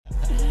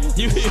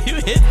You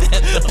hit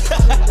that though.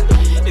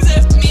 He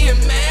said me and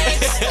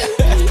Max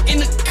in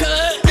the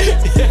cut.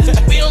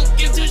 We don't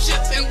give two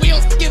shits and we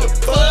don't give a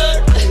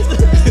fuck.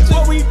 It's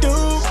what we do.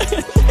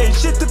 Ain't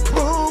shit to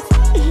prove.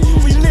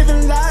 We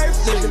living life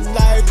to the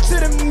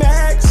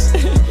max.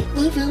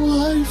 Living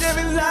life to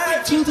the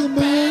max. To the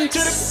max.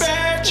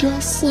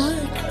 Just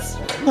like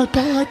my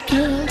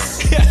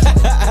podcast.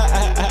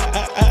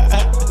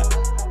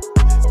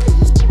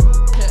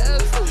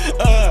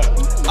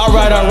 All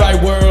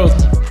right, world.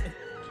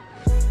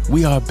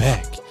 We are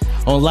back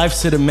on Life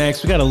to the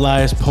Max. We got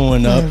Elias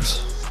pulling up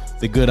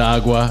the good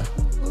agua.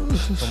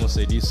 Como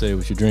se dice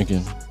what you're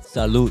drinking?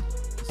 Salud.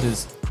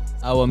 This is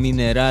agua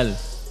mineral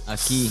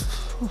aquí.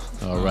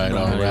 All right.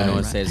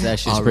 It says that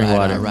shit spring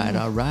water.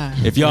 All right.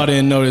 If y'all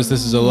didn't notice,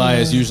 this is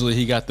Elias. Usually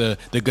he got the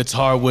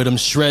guitar with him,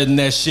 shredding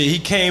that shit. He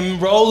came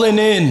rolling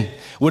in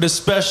with a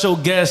special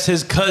guest,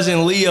 his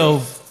cousin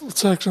Leo.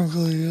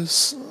 Technically,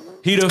 it's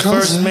He the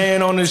first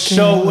man on the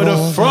show with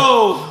a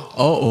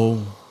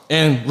fro.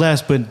 And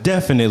last but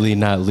definitely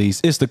not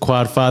least, it's the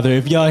QuadFather.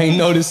 If y'all ain't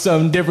noticed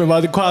something different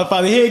about the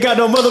QuadFather, he ain't got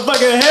no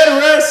motherfucking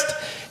headrest.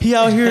 He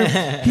out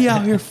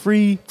here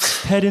free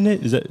heading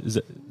it. Is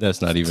that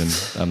that's not even,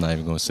 I'm not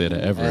even gonna say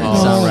that ever.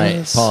 Sound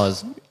right.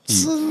 Pause.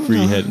 He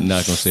free head,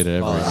 not gonna say that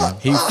ever again.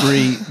 He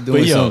free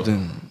doing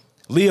something.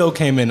 Leo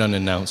came in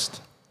unannounced.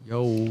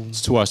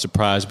 It's to our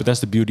surprise, but that's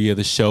the beauty of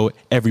the show.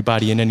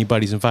 Everybody and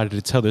anybody's invited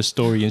to tell their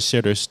story and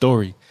share their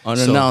story.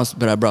 Unannounced,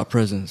 but I brought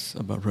presents.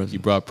 You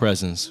brought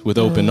presents with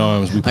open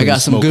arms. We I got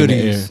some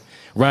goodies.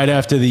 Right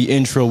after the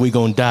intro, we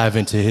gonna dive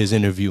into his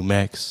interview,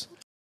 Max.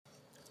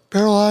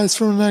 paralyzed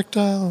from the neck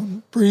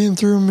down, breathing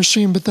through a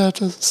machine, but that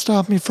doesn't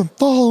stop me from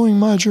following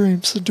my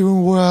dreams and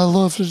doing what I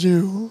love to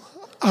do.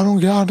 I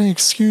don't got an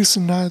excuse,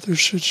 and neither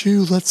should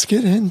you. Let's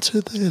get into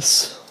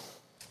this.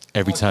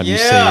 Every time you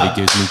say it, it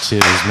gives me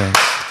chills, man.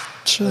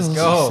 Chills. Let's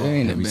go.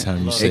 Every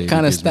time you say it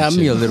kind of stopped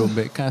me a little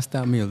bit.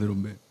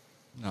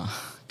 No.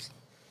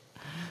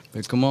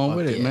 But come on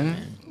with it,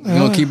 man. We're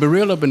going to keep it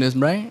real up in this,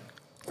 right?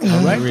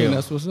 All right, then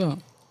that's what's up.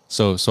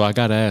 So I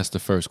got to ask the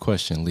first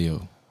question,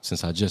 Leo,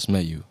 since I just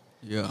met you.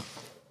 Yeah.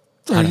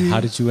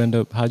 How'd you end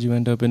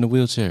up in the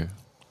wheelchair?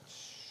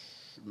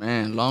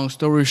 Man, long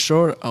story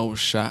short, I was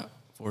shot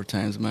 4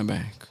 times in my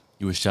back.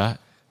 You was shot?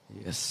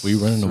 Yes. Were you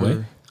running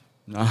away?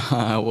 No,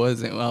 I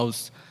wasn't. I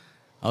was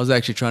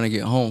actually trying to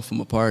get home from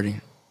a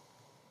party,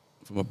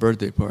 from a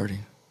birthday party.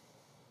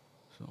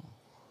 So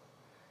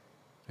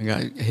I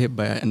got hit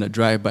in a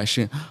drive-by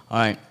shit. All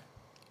right.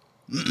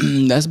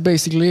 That's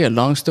basically it.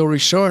 Long story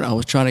short,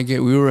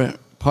 we were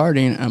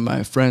partying at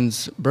my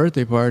friend's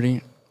birthday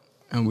party,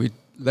 and we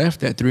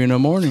left at 3 in the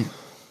morning.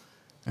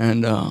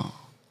 And Where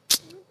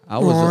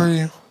were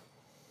you?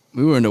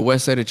 We were in the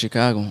west side of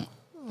Chicago.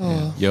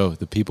 Yeah. Yo,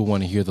 the people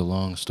want to hear the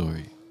long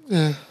story.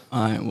 Yeah.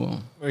 All right,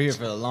 well. We're here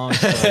for the long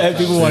story.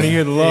 People want to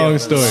hear the long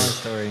story.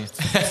 Let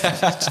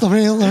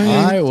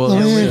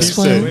me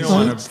explain.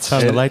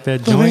 Time to light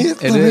that Let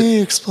joint.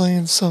 me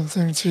explain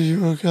something to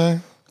you, okay?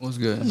 What's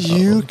good?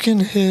 You can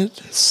hit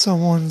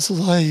someone's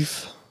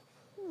life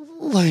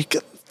like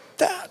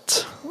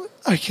that.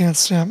 I can't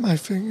snap my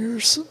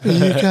fingers, but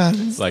you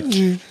can. Like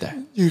that.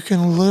 You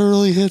can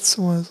literally hit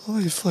someone's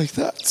life like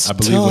that. I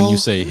believe when you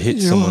say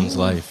hit someone's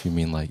life, you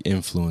mean like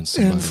influence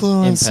somebody.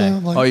 Influence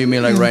them. Like you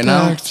mean like right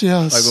now?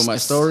 Yes. Like with my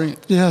story?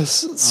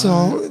 Yes.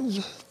 So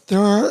there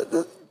are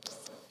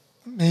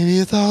maybe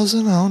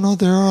 1,000. I don't know.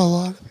 There are a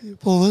lot of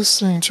people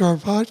listening to our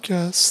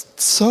podcast.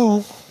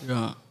 So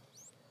Yeah.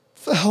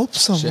 help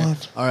someone.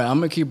 Shit. All right, I'm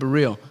gonna keep it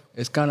real.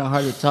 It's kind of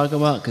hard to talk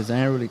about because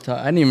I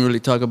didn't even really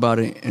talk about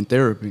it in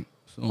therapy.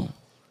 So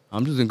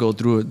I'm just gonna go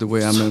through it the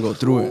way I'm gonna go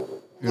through it.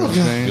 You know what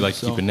I'm saying? You like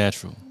to keep it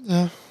natural.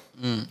 Yeah.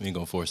 You ain't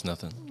gonna force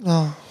nothing.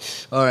 No.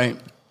 All right.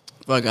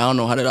 Fuck, I don't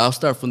know I'll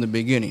start from the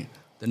beginning.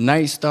 The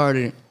night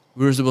started.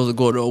 We were supposed to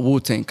go to a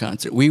Wu-Tang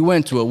concert. We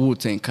went to a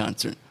Wu-Tang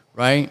concert,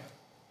 right?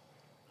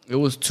 It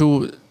was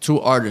two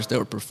artists that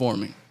were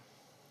performing.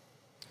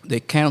 They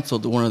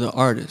canceled one of the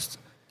artists,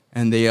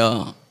 and they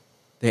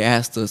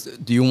asked us,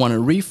 "Do you want a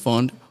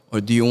refund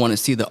or do you want to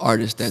see the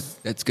artist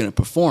that's gonna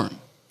perform?"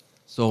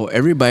 So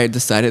everybody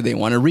decided they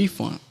want a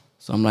refund.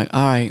 So I'm like,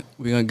 all right,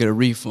 we're going to get a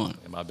refund.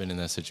 Have I been in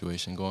that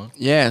situation going?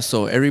 Yeah,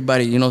 so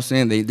everybody, you know what I'm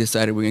saying, they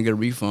decided we're going to get a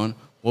refund.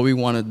 What we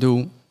want to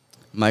do,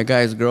 my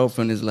guy's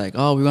girlfriend is like,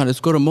 oh, let's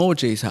go to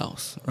Mojay's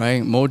house,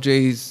 right?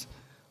 Mojay's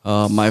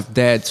my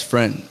dad's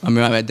friend. I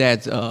mean,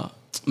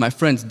 my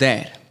friend's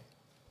dad.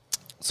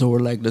 So we're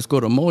like, let's go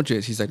to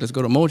Mojay's. He's like, let's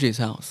go to Mojay's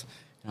house.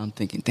 And I'm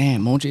thinking,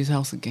 damn, Mojay's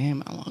house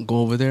again? I want to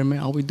go over there, man.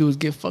 All we do is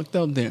get fucked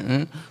up there.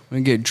 Huh? We're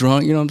going to get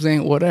drunk, you know what I'm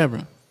saying?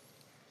 Whatever.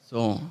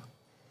 So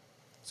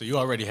you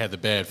already had the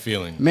bad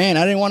feeling. Man,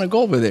 I didn't want to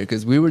go over there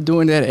because we were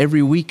doing that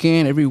every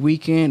weekend,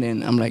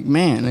 and I'm like,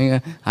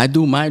 man, I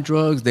do my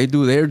drugs, they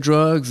do their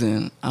drugs,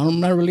 and I'm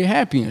not really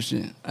happy and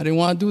shit. I didn't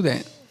want to do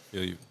that.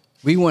 Feel you.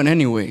 We went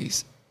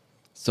anyways,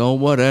 so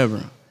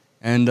whatever.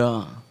 And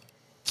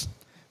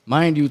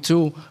mind you,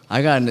 too,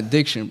 I got an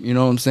addiction. You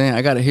know what I'm saying?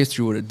 I got a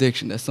history with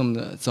addiction. That's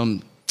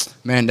some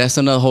Man, that's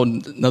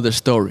another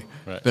story.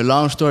 Right. The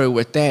long story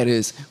with that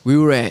is we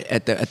were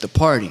at the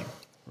party,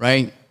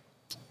 right?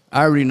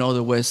 I already know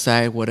the west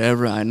side,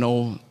 whatever. I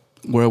know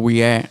where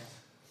we at.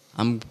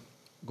 I'm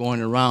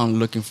going around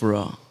looking for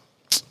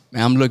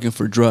I'm looking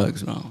for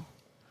drugs, man.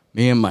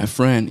 Me and my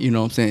friend, you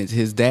know what I'm saying, it's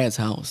his dad's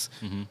house.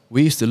 Mm-hmm.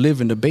 We used to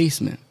live in the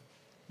basement.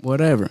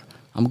 Whatever.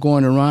 I'm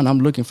going around, I'm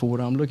looking for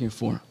what I'm looking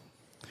for.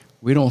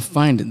 We don't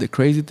find it. The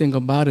crazy thing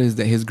about it is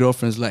that his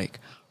girlfriend's like,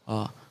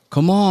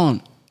 come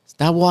on,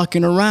 stop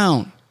walking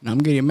around. And I'm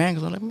getting mad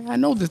because I'm like, man, I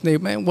know this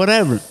nigga, man,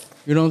 whatever.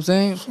 You know what I'm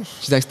saying?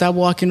 She's like, stop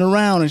walking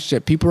around and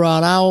shit. People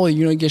are out,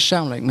 you know, get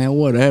shot. I'm like, man,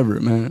 whatever,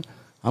 man.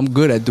 I'm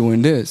good at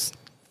doing this.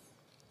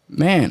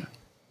 Man,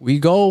 we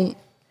go,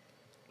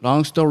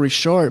 long story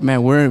short,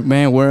 we're,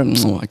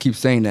 I keep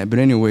saying that. But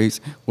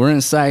anyways, we're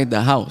inside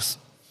the house.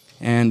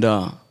 And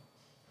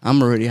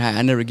I'm already high.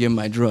 I never give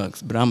my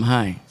drugs, but I'm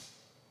high,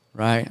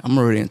 right? I'm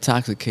already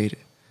intoxicated.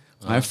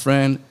 My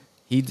friend,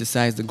 he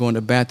decides to go in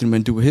the bathroom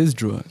and do his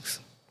drugs.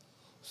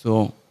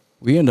 So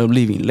we end up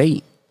leaving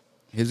late.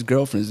 His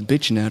girlfriend's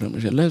bitching at him.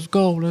 She said, let's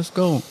go, let's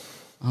go.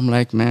 I'm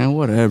like, man,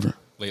 whatever.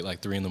 Late, like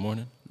 3 in the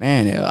morning?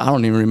 Man, I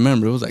don't even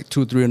remember. It was like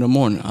 2, 3 in the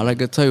morning. All I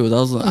could tell you was I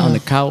was on the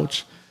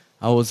couch.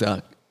 I was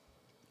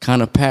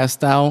kind of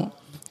passed out.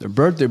 The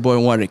birthday boy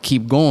wanted to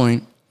keep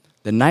going.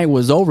 The night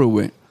was over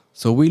with.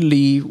 So we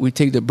leave. We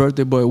take the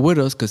birthday boy with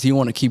us because he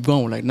want to keep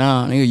going. We're like,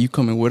 nah, nigga, you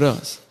coming with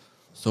us.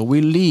 So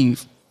we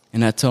leave,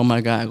 and I tell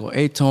my guy, I go,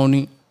 hey,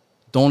 Tony,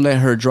 don't let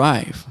her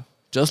drive.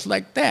 Just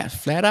like that,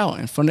 flat out,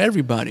 in front of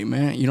everybody,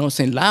 man. You know what I'm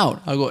saying?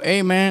 Loud. I go,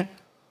 hey, man,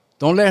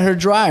 don't let her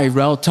drive,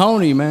 bro.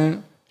 Tony,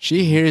 man.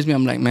 She hears me.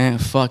 I'm like, man,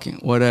 fucking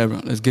whatever.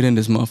 Let's get in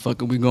this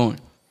motherfucker. We going.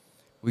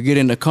 We get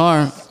in the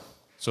car.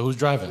 So who's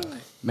driving?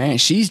 Man,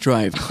 she's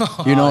driving.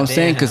 You know what I'm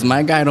saying? Because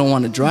my guy don't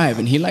want to drive,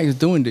 and he likes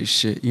doing this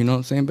shit. You know what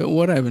I'm saying? But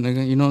whatever,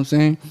 nigga. You know what I'm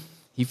saying?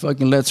 He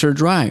fucking lets her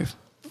drive.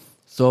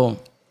 So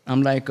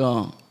I'm like,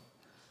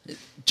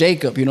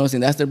 Jacob, you know what I'm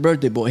saying? That's their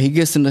birthday boy. He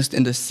gets in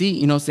the seat,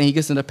 you know what I'm saying? He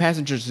gets in the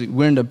passenger seat.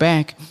 We're in the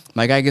back.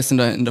 My guy gets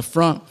in the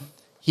front.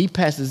 He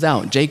passes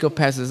out. Jacob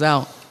passes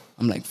out.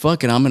 I'm like,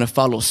 fuck it, I'm gonna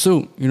follow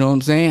suit. You know what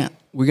I'm saying?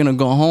 We're gonna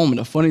go home. And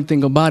the funny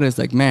thing about it is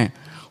like, man,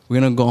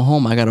 we're gonna go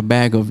home. I got a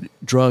bag of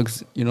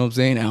drugs, you know what I'm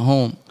saying, at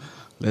home.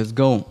 Let's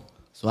go.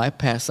 So I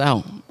pass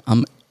out.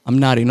 I'm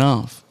nodding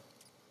off.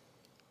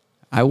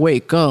 I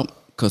wake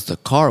up because the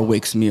car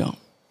wakes me up.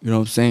 You know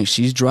what I'm saying?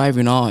 She's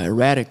driving all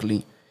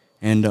erratically.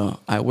 And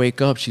I wake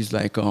up, she's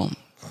like, I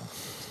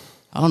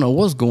don't know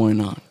what's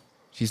going on.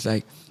 She's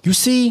like, you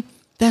see,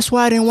 that's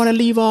why I didn't want to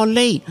leave all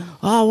late.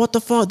 Oh, what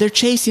the fuck? They're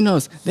chasing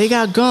us. They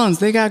got guns.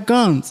 They got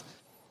guns.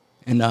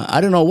 And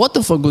I didn't know what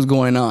the fuck was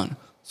going on.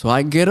 So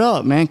I get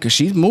up, man, because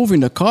she's moving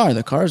the car.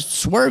 The car's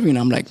swerving.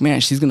 I'm like,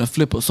 man, she's going to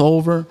flip us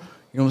over.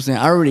 You know what I'm saying?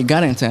 I already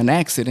got into an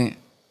accident.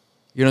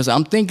 You know what I'm saying?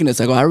 I'm thinking it's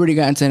like, I already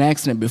got into an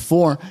accident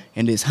before,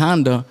 and this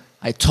Honda,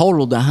 I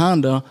totaled the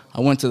Honda.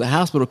 I went to the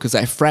hospital because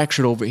I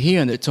fractured over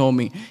here, and they told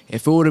me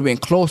if it would have been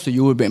closer,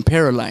 you would have been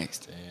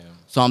paralyzed. Damn.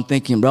 So I'm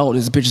thinking, bro,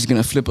 this bitch is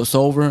going to flip us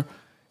over.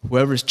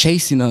 Whoever's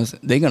chasing us,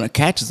 they're going to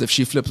catch us. If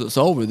she flips us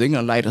over, they're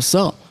going to light us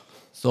up.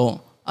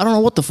 So I don't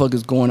know what the fuck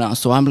is going on.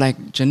 So I'm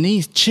like,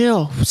 Janice,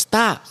 chill.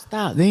 Stop.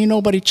 There ain't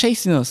nobody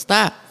chasing us.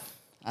 Stop.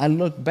 I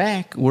look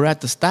back. We're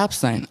at the stop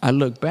sign. I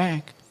look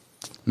back.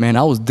 Man,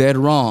 I was dead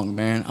wrong,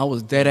 man. I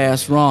was dead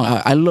ass wrong.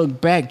 I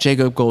look back.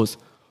 Jacob goes,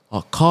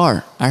 a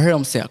car. I heard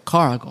him say a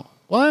car. I go,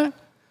 what?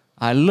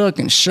 I look,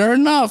 and sure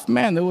enough,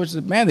 man,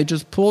 they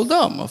just pulled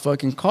up a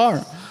fucking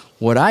car.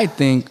 What I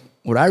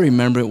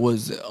remember, it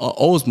was an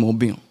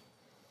Oldsmobile.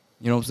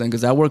 You know what I'm saying?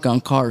 Because I work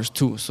on cars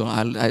too, so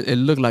it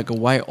looked like a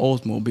white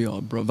Oldsmobile,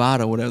 or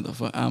Bravada, whatever the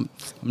fuck. I'm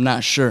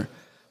not sure,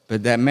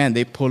 but that, man,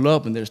 they pull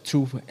up and there's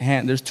two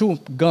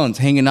guns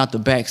hanging out the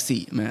back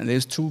seat, man.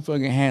 There's 2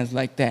 fucking hands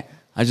like that.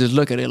 I just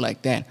look at it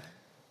like that.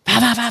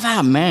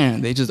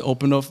 Man, they just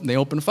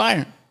open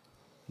fire.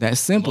 That's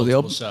simple.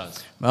 Multiple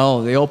shots.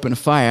 Oh, they opened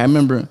fire. I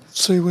remember.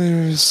 So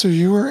wait, so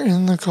you were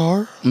in the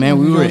car? Man,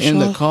 we were in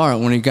the car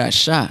when he got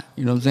shot.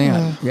 You know what I'm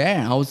saying?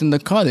 Yeah, I was in the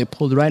car. They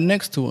pulled right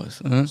next to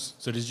us.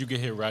 So did you get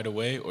hit right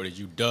away, or did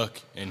you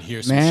duck and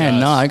hear some Man,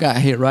 shots? no, I got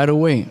hit right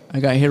away.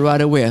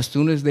 As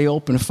soon as they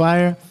opened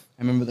fire,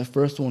 I remember the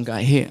first one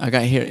got hit. I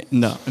got hit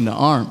in the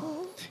arm,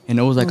 and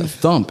it was like a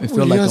thump. It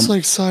felt like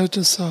like side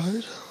to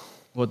side.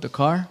 What, the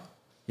car?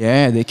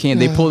 Yeah, they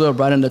came. Yeah. They pulled up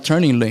right in the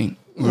turning lane.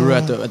 We were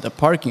at the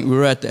parking. We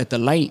were at the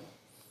light,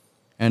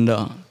 and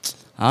I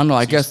don't know.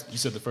 I guess you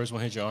said the first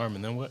one hit your arm,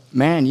 and then what?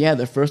 Man, yeah,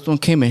 the first one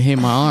came and hit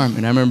my arm,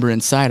 and I remember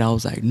inside I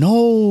was like,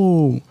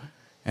 no,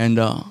 and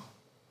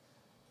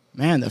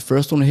man, the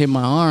first one hit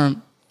my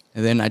arm,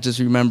 and then I just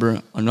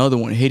remember another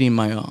one hitting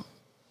my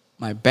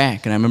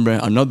back, and I remember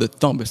another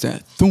thump. It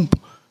said thump,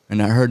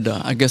 and I heard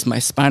I guess my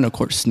spinal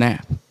cord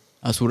snap.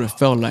 That's what it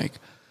felt like.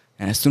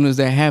 And as soon as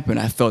that happened,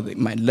 I felt that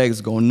my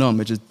legs go numb.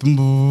 It just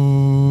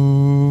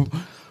boom.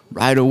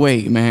 Right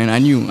away, man. I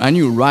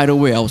knew right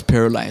away I was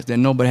paralyzed.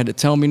 Then nobody had to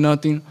tell me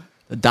nothing.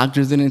 The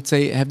doctors didn't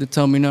have to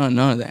tell me none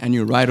of that. I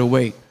knew right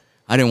away.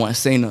 I didn't want to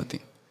say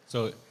nothing.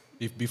 So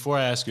Before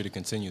I ask you to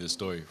continue the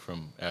story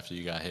from after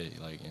you got hit,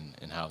 like,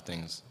 and how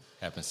things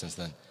happened since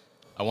then,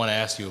 I want to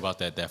ask you about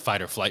that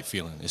fight or flight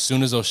feeling. As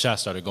soon as those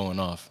shots started going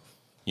off,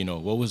 you know,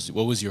 what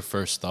was your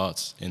first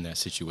thoughts in that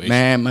situation?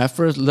 Man, my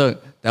first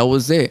look, that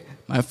was it.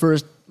 My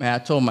first, man, I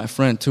told my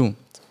friend too.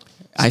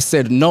 I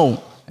said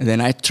no, and then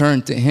I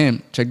turned to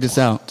him. Check this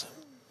out.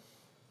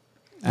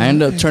 I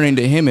ended up turning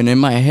to him, and in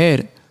my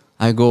head,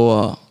 I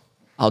go,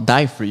 I'll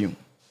die for you.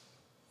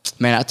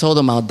 Man, I told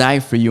him I'll die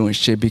for you and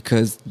shit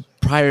because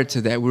prior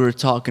to that, we were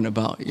talking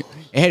about it.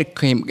 It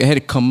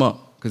had come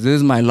up because this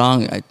is my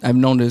I've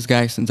known this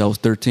guy since I was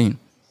 13.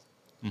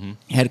 Mm-hmm.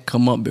 It had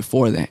come up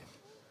before that.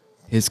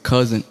 His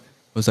cousin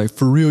was like,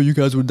 for real, you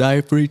guys would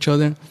die for each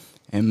other?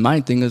 And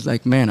my thing is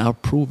like, man, I'll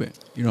prove it.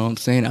 You know what I'm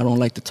saying? I don't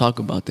like to talk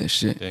about that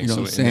shit. Dang, you know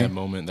so what I'm saying? In that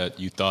moment that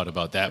you thought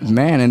about that moment.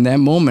 Man, in that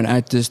moment,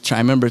 I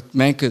remember,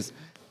 man, because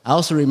I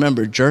also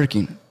remember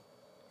jerking.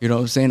 You know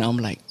what I'm saying? I'm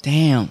like,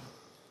 damn.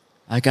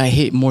 I got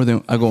hit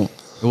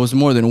it was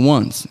more than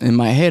once. In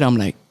my head, I'm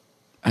like,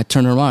 I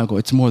turn around, I go,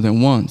 it's more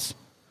than once.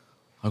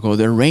 I go,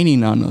 they're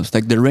raining on us.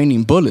 Like they're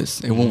raining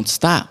bullets. It won't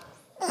stop.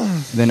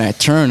 Then I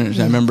turn and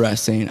I remember I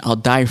saying, I'll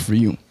die for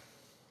you.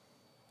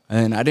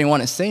 And I didn't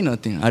want to say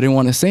nothing. I didn't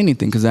want to say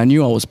anything because I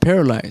knew I was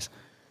paralyzed.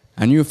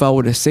 I knew if I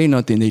would have said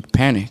nothing, they'd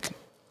panic.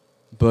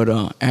 But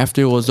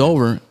after it was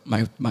over,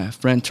 my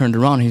friend turned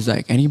around. He's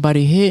like,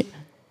 anybody hit?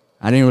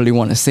 I didn't really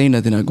want to say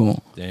nothing. I go,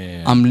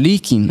 damn. I'm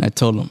leaking, I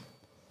told him.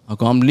 I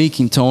go, I'm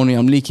leaking, Tony.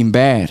 I'm leaking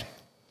bad.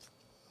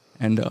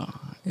 And,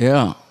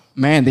 yeah,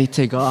 man, they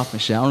take off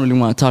and shit. I don't really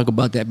want to talk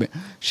about that, but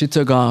she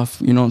took off,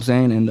 you know what I'm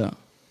saying? And,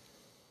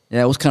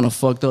 yeah, it was kind of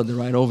fucked up. They're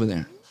right over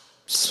there.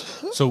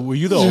 So were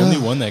you the only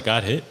one that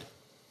got hit?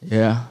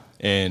 Yeah.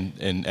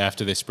 And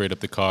after they sprayed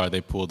up the car,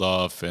 they pulled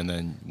off, and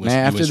then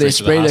after they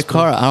sprayed the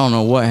car, I don't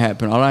know what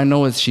happened. All I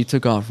know is she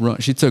took off.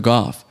 She took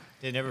off.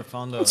 They never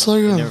found never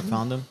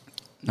found them.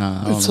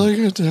 Nah, it's like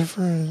a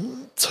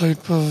different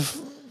type of.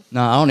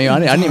 Nah, I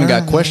didn't even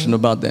got questioned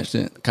about that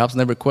shit. The cops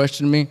never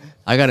questioned me.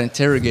 I got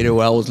interrogated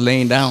while I was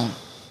laying down,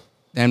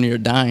 damn near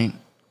dying.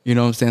 You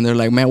know what I'm saying? They're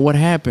like, man, what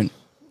happened?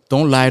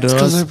 Don't lie to us.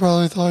 Because they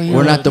probably thought you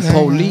we're not the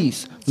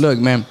police. Look,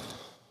 man,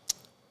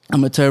 I'm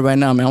going to tell you right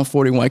now, man, I'm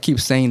 41. I keep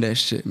saying that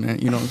shit, man.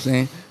 You know what I'm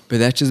saying? But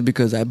that's just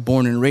because I'm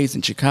born and raised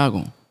in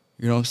Chicago.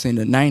 You know what I'm saying?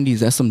 The 90s,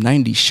 that's some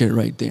 90s shit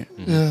right there.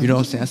 Yeah. You know what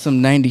I'm saying? That's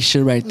some 90s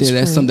shit right there.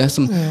 That's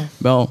some, yeah.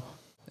 Bro,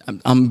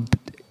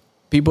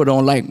 people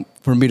don't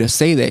like for me to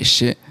say that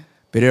shit,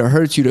 but it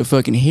hurts you to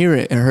fucking hear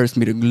it. It hurts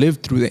me to live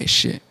through that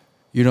shit.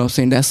 You know what I'm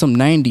saying? That's some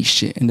 90s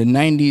shit. In the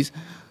 90s,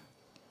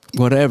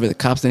 whatever, the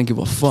cops didn't give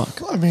a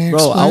fuck. I mean,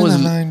 bro, I was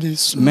the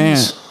 90s. Man,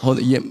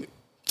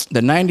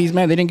 the 90s,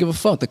 man, they didn't give a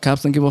fuck. The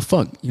cops didn't give a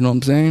fuck. You know what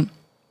I'm saying?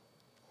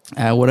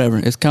 Whatever.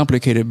 It's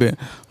complicated, but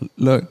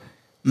look,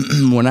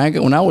 when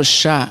I was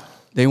shot,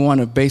 they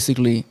wanted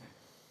basically,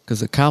 because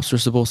the cops were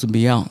supposed to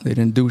be out. They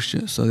didn't do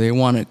shit. So they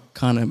wanted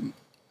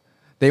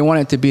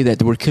it to be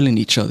that we're killing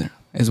each other,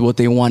 is what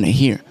they want to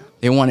hear.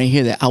 They want to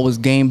hear that I was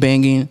gang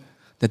banging,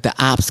 that the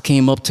ops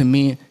came up to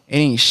me. It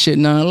ain't shit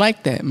nothing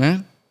like that, man.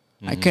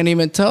 Mm-hmm. I can't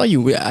even tell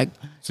you.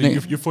 So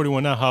you're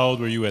 41 now. How old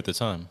were you at the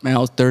time? Man, I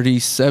was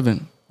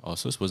 37. Oh,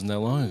 so this wasn't that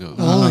long ago.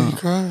 Holy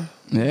crap.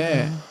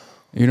 Yeah.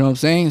 You know what I'm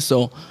saying?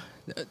 So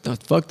the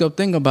fucked up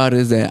thing about it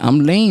is that I'm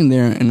laying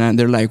there and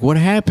they're like, what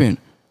happened?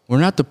 We're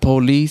not the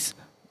police.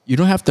 You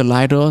don't have to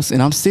lie to us.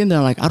 And I'm sitting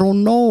there like, I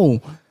don't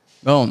know.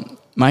 Well,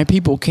 my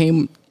people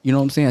came, you know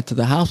what I'm saying, to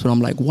the hospital.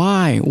 I'm like,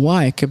 why?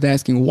 Why? I kept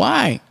asking,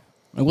 why?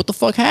 Like, what the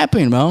fuck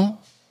happened, bro?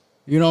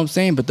 You know what I'm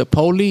saying? But the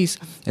police,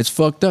 it's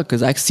fucked up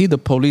because I see the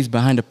police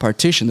behind the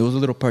partition. There was a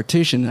little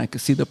partition, and I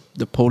could see the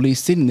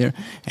police sitting there,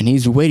 and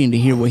he's waiting to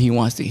hear what he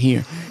wants to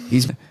hear.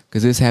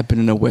 Because this happened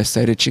in the west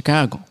side of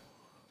Chicago.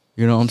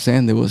 You know what I'm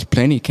saying? There was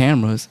plenty of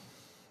cameras.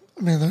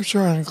 I mean, they're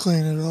trying to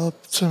clean it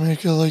up to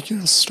make it like,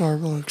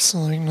 Starbucks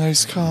and like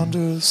nice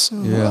condos.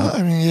 So, yeah.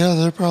 I mean, yeah,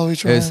 they're probably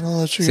trying to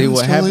let you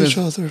guys kill each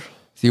other.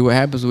 See, what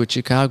happens with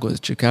Chicago is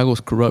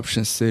Chicago's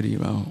corruption city,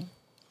 bro.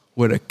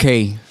 With a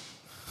K.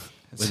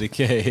 With a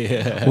K,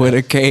 yeah. With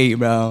a K,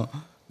 bro.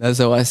 That's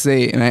how I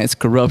say it, man. It's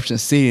corruption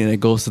city, and it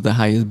goes to the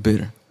highest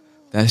bidder.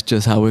 That's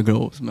just how it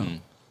goes,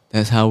 man.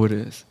 That's how it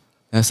is.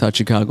 That's how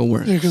Chicago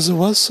works. Yeah, because the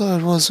West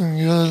Side wasn't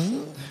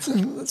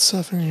good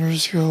 7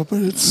 years ago,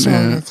 but it's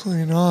starting to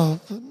clean up.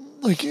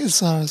 Like,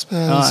 it's not as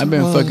bad as I've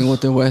been fucking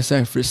with the West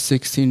Side for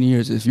 16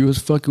 years. If you was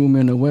fucking with me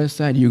on the West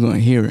Side, you're going to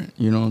hear it.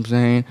 You know what I'm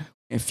saying?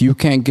 If you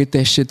can't get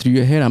that shit through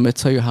your head, I'm going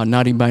to tell you how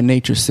Naughty by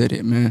Nature said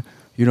it, man.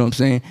 You know what I'm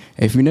saying?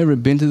 If you never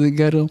been to the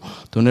ghetto,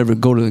 don't ever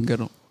go to the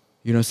ghetto.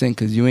 You know what I'm saying?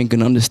 Because you ain't going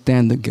to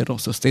understand the ghetto.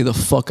 So stay the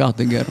fuck out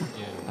the ghetto.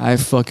 Yeah.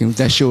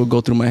 That shit would go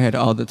through my head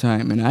all the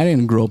time. And I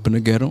didn't grow up in the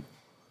ghetto.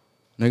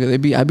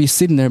 Nigga, I'd be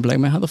sitting there be like,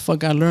 man, how the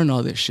fuck I learned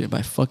all this shit?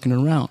 By fucking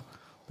around.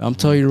 But I'm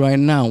telling you right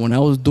now, when I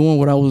was doing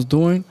what I was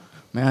doing,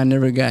 man, I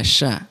never got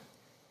shot.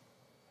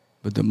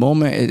 But the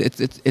moment,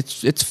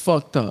 it's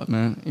fucked up,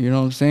 man. You know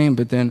what I'm saying?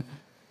 But then,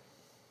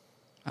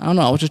 I don't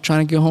know. I was just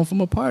trying to get home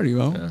from a party,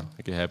 bro. Yeah,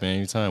 it could happen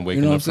anytime.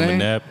 Waking up from a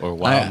nap or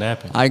while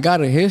napping. I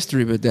got a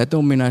history, but that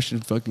don't mean I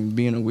should fucking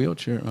be in a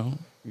wheelchair, bro.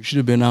 you should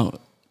have been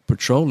out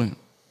patrolling.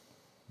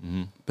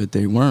 But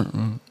they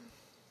weren't.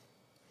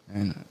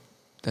 And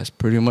that's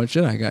pretty much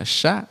it. I got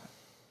shot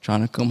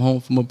trying to come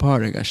home from a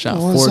party. I got shot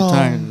 4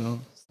 times.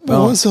 What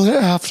was it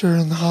after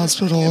in the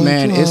hospital?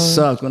 Man, it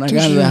sucked. When I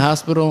got into the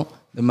hospital,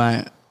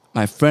 my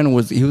friend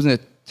he was going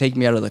to take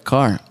me out of the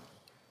car.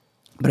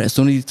 But as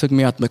soon as he took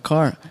me out of the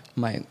car,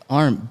 my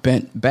arm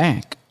bent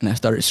back and I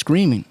started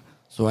screaming.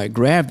 So I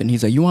grabbed it and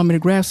he's like, you want me to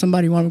grab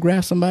somebody? You want me to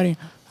grab somebody?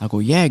 I go,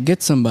 yeah,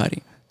 get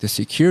somebody. The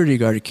security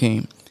guard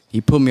came. He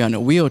put me on a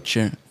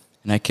wheelchair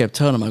and I kept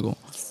telling him, I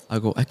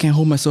go, I can't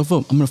hold myself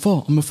up. I'm going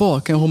to fall.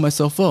 I can't hold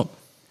myself up.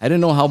 I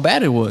didn't know how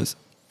bad it was.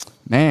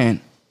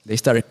 Man, they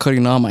started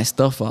cutting all my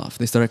stuff off.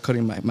 They started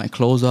cutting my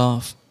clothes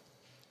off.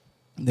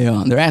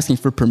 They're asking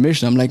for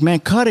permission. I'm like,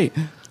 man, cut it.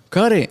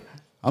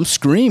 I'm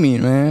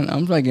screaming, man.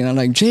 I'm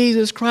like,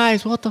 Jesus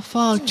Christ, what the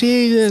fuck,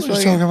 Jesus. You're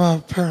talking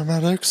about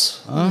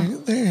paramedics,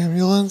 the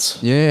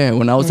ambulance? Yeah,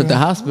 when I was at the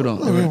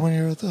hospital. Okay, when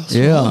you were at the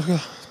hospital. Yeah,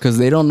 because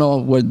they don't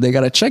know they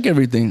got to check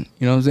everything.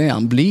 You know what I'm saying?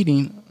 I'm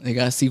bleeding. They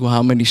got to see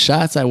how many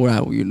shots I were.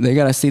 They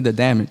got to see the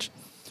damage.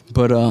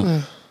 But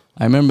I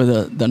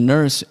remember the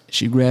nurse,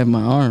 she grabbed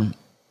my arm.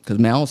 Because,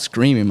 man, I was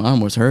screaming. My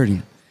arm was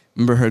hurting.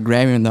 Remember her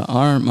grabbing my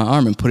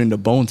arm and putting the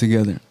bone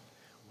together.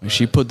 When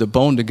she put the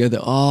bone together,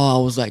 I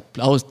was like,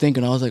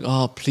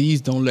 oh, please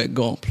don't let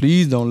go.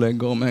 Please don't let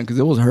go, man, because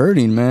it was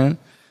hurting, man.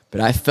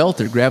 But I felt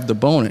her grab the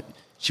bone.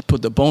 She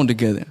put the bone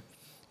together.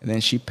 And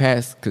then she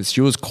passed, because she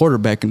was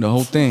quarterbacking the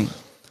whole thing.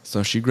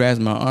 So she grabs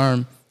my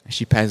arm, and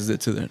she passes it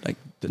to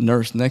the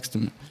nurse next to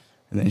me.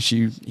 And then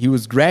he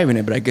was grabbing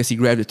it, but I guess he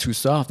grabbed it too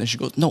soft. And she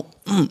goes, no.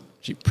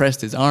 She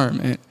pressed his arm,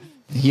 man.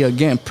 And he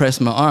again pressed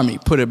my arm. He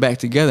put it back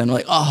together. And I'm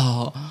like,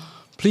 oh,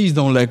 please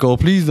don't let go.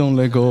 Please don't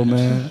let go,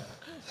 man.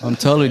 I'm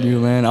telling you,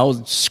 man. I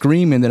was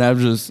screaming that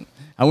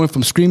I went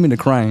from screaming to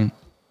crying.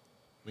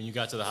 When you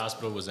got to the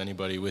hospital, was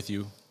anybody with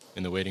you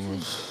in the waiting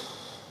room?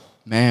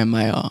 Man,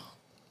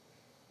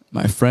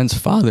 my friend's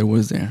father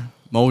was there,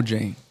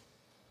 Moj.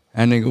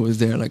 That nigga was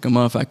there like a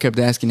month. I kept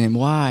asking him,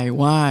 why?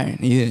 And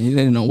he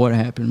didn't know what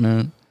happened,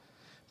 man.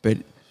 But,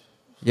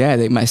 yeah,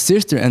 my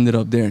sister ended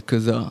up there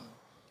because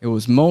it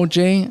was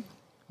Moj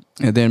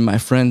and then my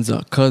friend's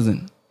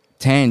cousin,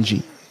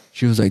 Tangi.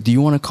 She was like, do you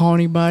want to call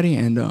anybody?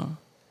 And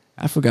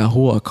I forgot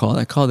who I called.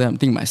 I called, I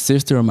think, my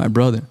sister or my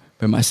brother.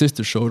 But my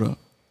sister showed up.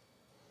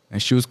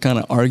 And she was kind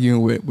of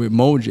arguing with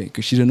Moj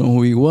because she didn't know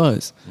who he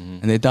was.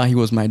 And they thought he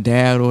was my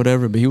dad or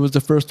whatever, but he was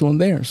the first one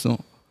there.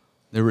 So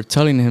they were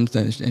telling him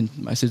that, and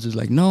my sister's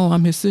like, no,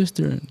 I'm his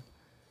sister. And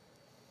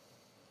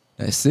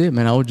that's it,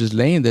 man. I was just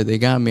laying there. They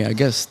got me, I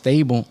guess,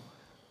 stable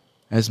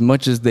as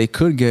much as they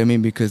could get me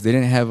because they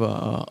didn't have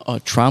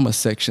a trauma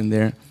section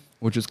there,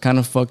 which was kind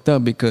of fucked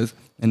up because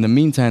in the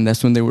meantime,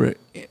 that's when they were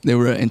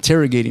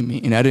interrogating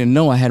me, and I didn't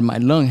know my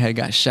lung had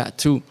got shot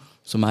too,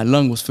 so my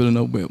lung was filling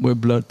up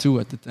with blood too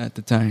at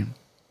the time.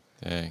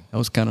 Dang, that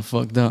was kind of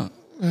fucked up.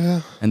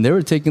 Yeah, and they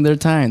were taking their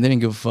time. They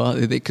didn't give a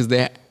fuck because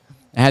I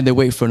had to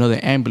wait for another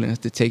ambulance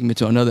to take me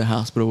to another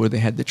hospital where they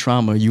had the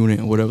trauma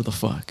unit or whatever the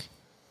fuck.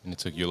 And it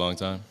took you a long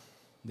time.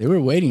 They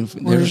were waiting for.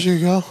 Where did you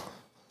go?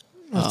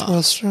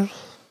 Northwestern.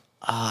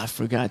 I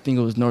forgot. I think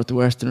it was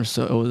Northwestern or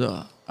so. It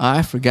was.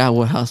 I forgot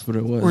what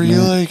hospital it was. Were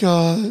you like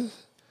in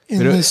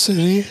the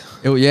city?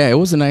 It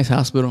was a nice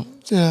hospital.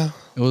 Yeah.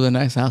 It was a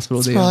nice hospital.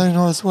 It's probably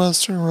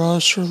Northwestern,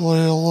 Rush, or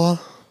Loyola.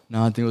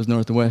 No, I think it was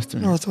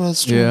Northwestern.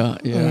 Northwestern?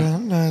 Yeah.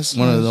 Nice.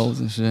 One of those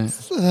and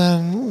shit. And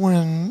then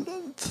when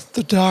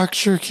the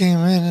doctor came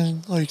in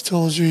and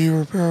told you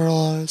were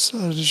paralyzed,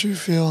 how did you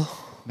feel?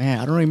 Man,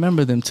 I don't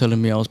remember them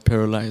telling me I was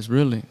paralyzed,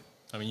 really.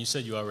 I mean, you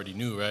said you already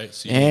knew, right?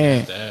 So you didn't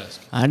have to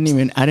ask. I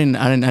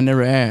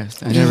never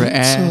asked. I never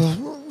asked.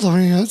 So let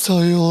me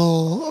tell you a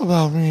little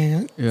about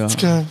me. Yeah. It's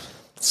good.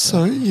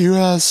 So you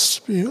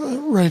asked me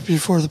right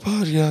before the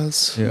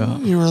podcast. Yeah.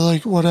 You were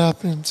like, what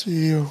happened to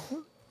you?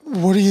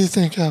 What do you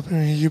think happened to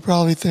me? You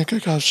probably think I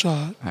got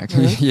shot.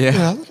 Actually, right?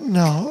 yeah.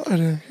 No, I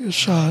didn't get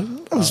shot.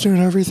 I was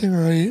doing everything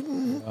right.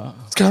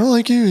 It's kind of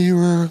like you. You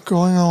were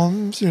going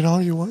home. You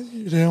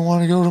didn't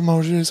want to go to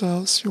Moj's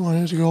house. You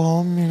wanted to go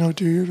home.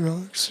 Do your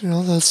drugs.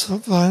 That's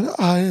fine.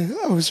 I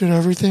was doing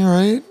everything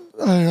right.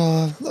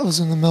 I was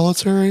in the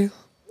military.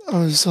 I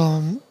was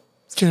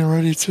getting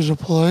ready to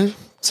deploy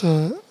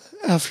to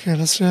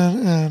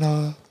Afghanistan,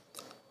 and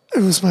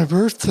it was my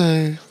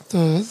birthday.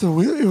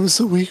 It was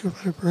the week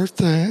of my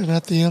birthday, and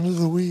at the end of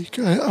the week,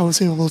 I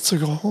was able to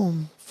go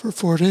home for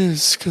 4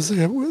 days because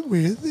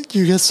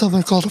you get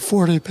something called a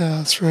 4-day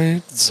pass,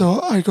 right?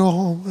 So I go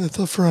home with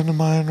a friend of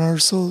mine, our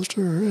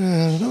soldier,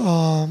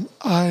 and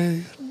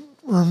I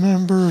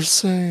remember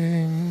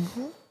saying,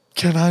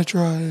 "Can I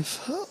drive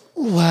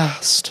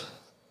last?"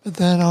 But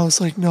then I was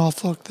like, "No,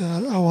 fuck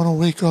that. I want to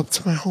wake up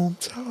to my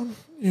hometown,"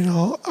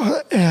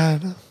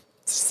 and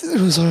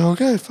it was like,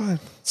 okay, fine.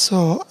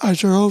 So I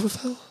drove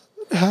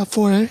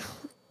halfway,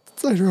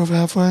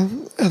 and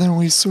then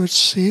we switched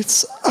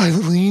seats. I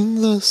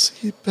leaned the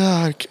seat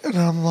back, and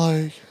I'm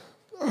like,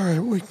 all right,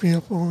 wake me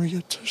up when we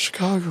get to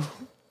Chicago.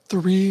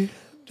 3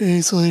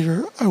 days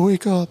later, I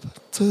wake up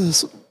to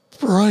this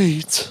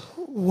bright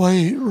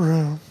white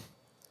room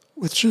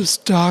with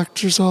just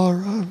doctors all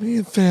around me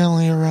and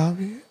family around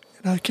me.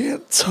 And I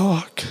can't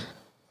talk.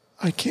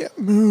 I can't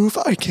move.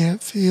 I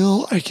can't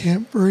feel. I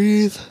can't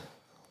breathe.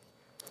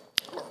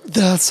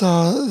 That's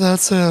how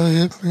it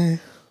hit me.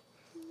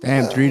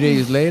 Damn, 3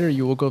 days later?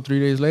 You woke up 3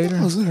 days later?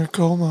 I was in a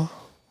coma.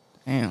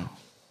 Damn.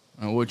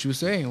 And what you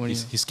say? When He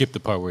skipped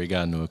the part where he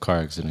got into a car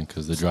accident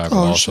because the driver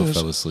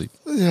fell asleep.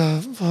 Yeah,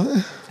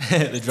 but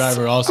The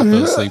driver also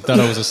fell asleep. Thought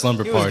it was a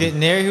slumber He was party. getting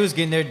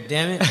there,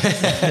 damn it.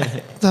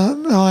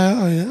 no,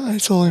 I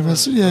totally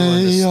missed it. Yeah,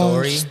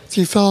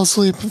 he fell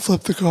asleep and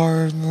flipped the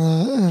car,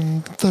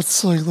 and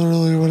that's like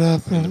literally what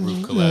happened. And the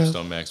roof collapsed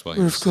on Max while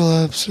he was Roof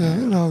collapsed, yeah,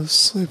 and I was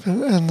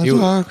sleeping. And the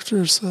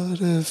doctor said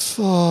if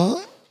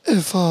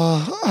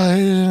I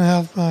didn't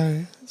have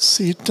my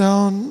seat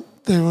down,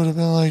 they would have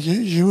been like,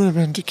 you would have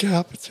been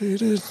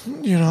decapitated,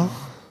 you know.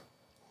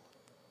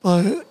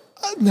 But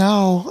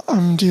now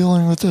I'm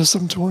dealing with this.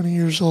 I'm 20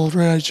 years old,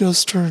 right? I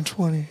just turned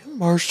 20.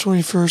 March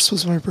 21st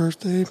was my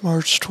birthday.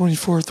 March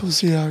 24th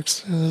was the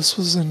accident. This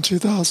was in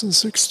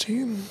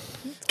 2016.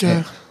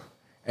 Okay.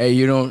 Hey,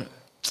 you don't,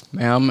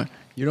 man.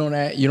 You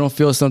don't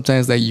feel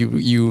sometimes that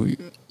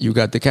you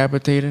got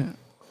decapitated,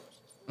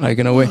 like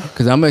in a way.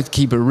 Because I'm gonna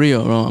keep it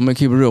real, bro. I'm gonna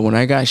keep it real. When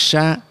I got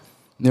shot,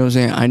 you know what I'm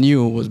saying? I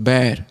knew it was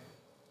bad.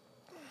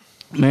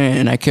 Man,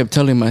 and I kept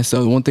telling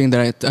myself, one thing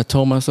that I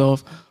told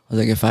myself, I was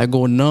like, if I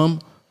go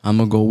numb, I'm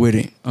going to go with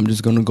it. I'm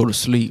just going to go to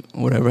sleep.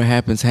 Whatever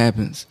happens,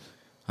 happens.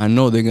 I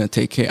know they're going to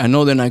take care. I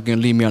know they're not going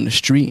to leave me on the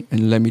street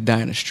and let me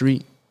die in the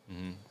street.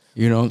 Mm-hmm.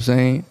 You know what I'm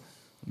saying?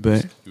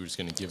 But you were just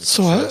going to give it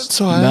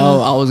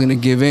I was going to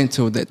give in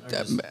to that.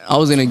 I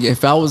was going to,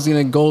 if I was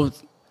going to go,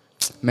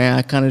 man,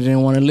 I kind of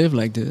didn't want to live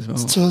like this. Bro.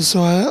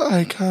 So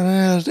I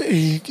kind of had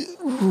a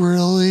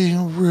really,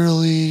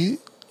 really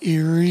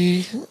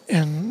eerie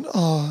and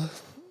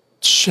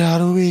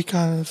shadowy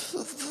kind of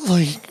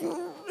like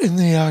in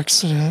the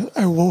accident.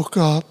 I woke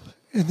up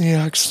in the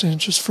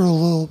accident just for a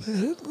little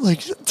bit,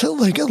 like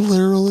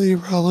literally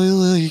probably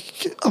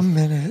like a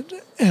minute,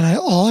 and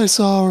all I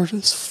saw were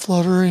just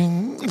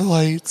fluttering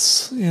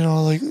lights, you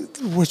know, like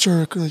which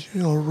are,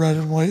 you know, red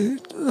and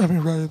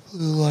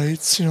blue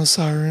lights, you know,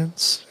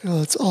 sirens. You know,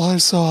 that's all I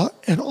saw,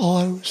 and all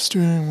I was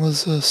doing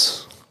was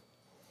this.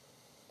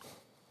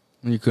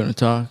 You couldn't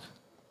talk?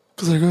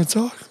 Because I couldn't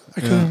talk.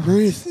 I couldn't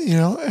breathe, you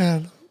know,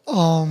 and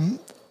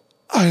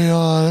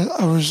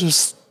I was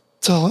just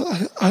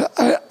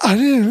I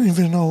didn't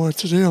even know what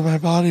to do. My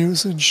body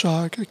was in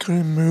shock. I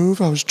couldn't move.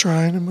 I was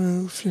trying to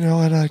move, you know,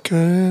 and I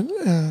couldn't.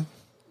 And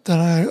then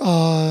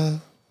I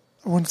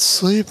went to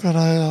sleep, and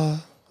I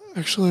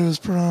actually was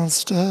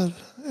pronounced dead,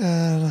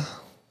 and I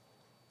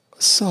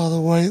saw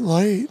the white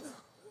light.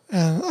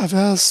 And I've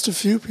asked a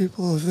few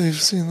people if they've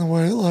seen the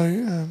white light,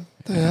 and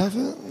they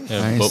haven't.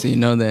 Yeah, I ain't see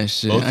none of that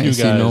shit. I ain't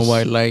see no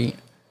white light.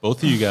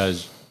 Both of you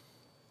guys,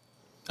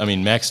 I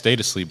mean, Max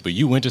stayed asleep, but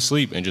you went to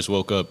sleep and just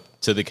woke up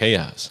to the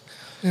chaos.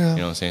 Yeah. You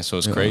know what I'm saying? So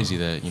it's crazy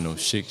that, you know,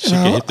 shit could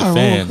hit the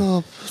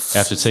fan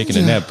after taking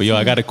a nap. But yo,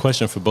 I got a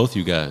question for both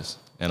you guys,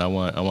 and I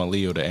want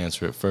Leo to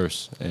answer it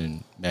first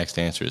and Max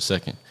to answer it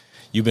second.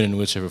 You've been in the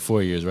wheelchair for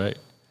 4 years, right?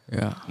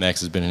 Yeah. Max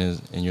has been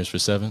in yours for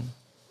 7?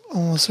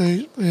 Almost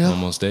 8, yeah.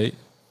 Almost 8.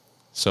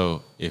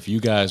 So if you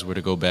guys were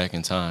to go back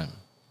in time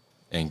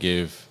and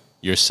give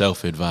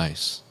yourself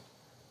advice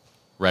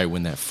right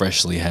when that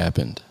freshly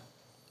happened,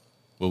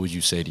 what would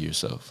you say to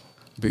yourself?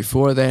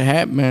 Before that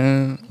happened,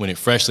 man. When it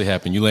freshly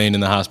happened, you laying in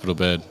the hospital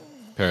bed,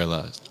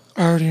 paralyzed.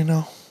 I already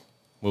know.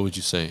 What would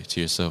you say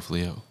to yourself,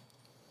 Leo?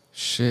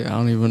 Shit, I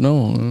don't even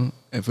know. Man.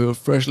 If it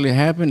freshly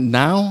happened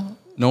now,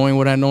 knowing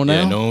what I know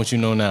now? Yeah, knowing what you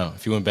know now.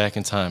 If you went back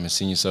in time and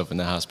seen yourself in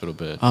that hospital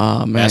bed.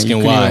 Man, asking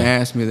you why. Even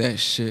ask me that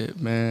shit,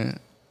 man.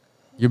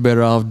 You're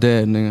better off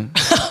dead, nigga.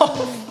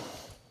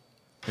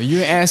 If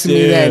you're asking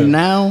me that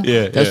now,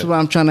 that's what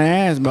I'm trying to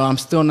ask, bro. I'm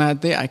still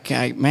not there. I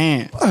can't,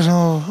 man. I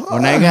know.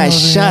 When I got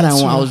shot,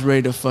 I was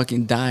ready to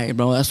fucking die,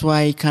 bro. That's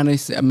why he kind of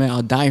said, man,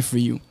 I'll die for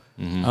you.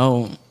 Mm-hmm.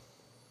 Oh,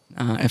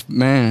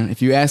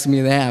 if you ask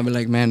me that, I'd be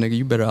like, man, nigga,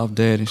 you better off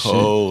dead and shit.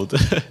 Cold.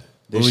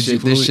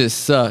 This shit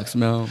sucks,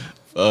 man.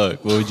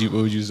 Fuck. What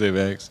would you say,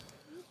 Max?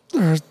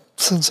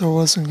 Since I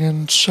wasn't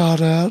getting shot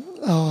at,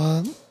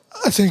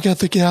 I think at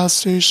the gas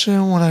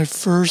station when I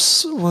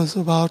first was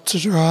about to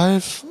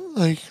drive,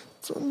 like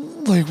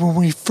when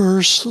we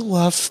first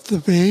left the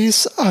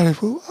base, I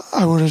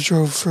would have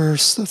drove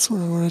first. That's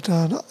what I would have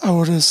done. I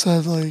would have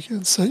said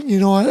you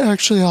know what?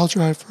 Actually, I'll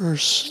drive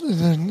first, and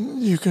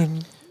then you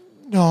can.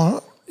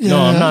 No,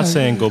 I'm not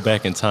saying go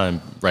back in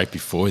time right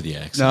before the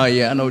accident. No,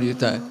 yeah, I know what you're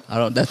talking.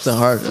 That's the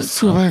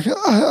hardest.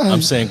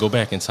 I'm saying go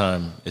back in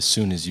time as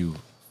soon as you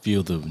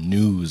feel the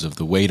news of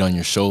the weight on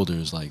your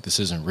shoulders. Like this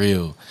isn't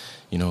real.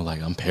 You know,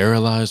 like I'm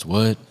paralyzed.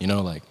 What? You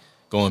know, like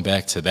going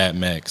back to that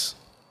Max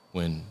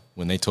when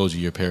they told you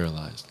you're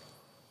paralyzed.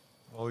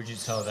 What would you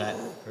tell that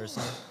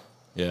person?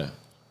 Yeah.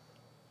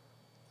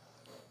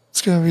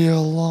 It's going to be a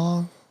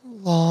long,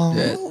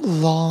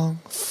 long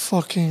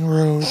fucking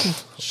road.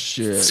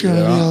 Shit. It's going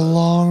to be a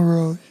long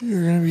road.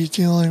 You're going to be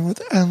dealing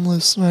with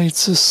endless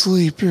nights of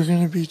sleep. You're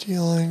going to be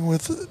dealing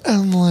with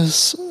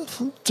endless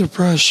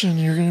depression.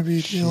 You're going to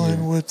be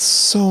dealing with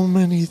so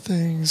many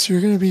things.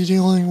 You're going to be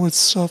dealing with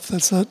stuff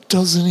that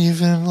doesn't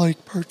even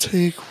like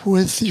partake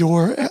with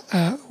your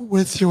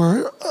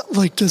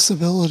like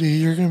disability.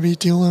 You're going to be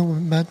dealing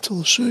with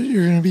mental shit.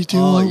 You're going to be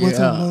dealing with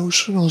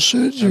emotional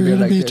shit. You're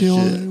going to be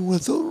dealing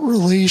with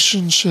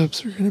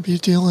relationships. You're going to be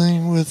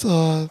dealing with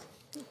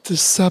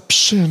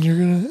deception. You're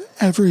going to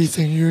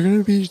everything. You're going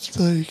to be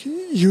like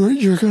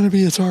you're going to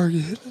be a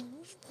target.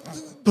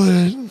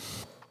 But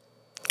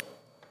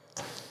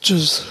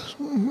just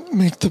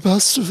make the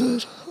best of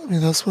it. I mean,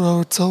 that's what I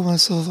would tell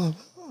myself. I'm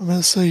going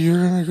to say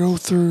you're going to go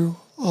through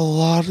a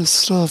lot of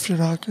stuff. You're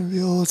not going to be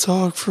able to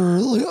talk for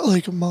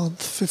like a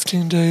month,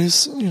 15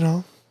 days. You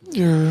know,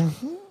 your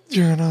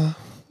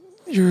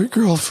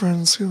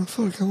girlfriend's going to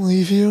fucking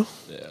leave you.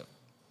 Yeah.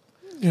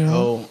 You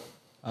know?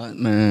 Oh,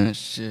 man,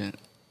 shit.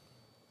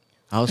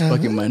 I was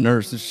fucking my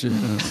nurse and shit.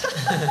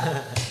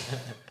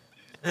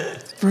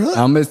 Bro,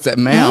 I'm gonna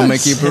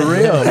keep it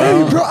real, bro.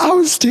 Hey, bro, I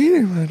was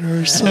dating my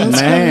nurse. So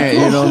man,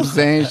 you know what I'm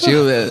saying? She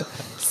was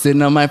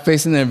sitting on my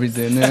face and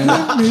everything, man.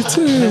 Me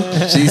too.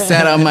 She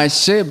sat on my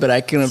shit, but I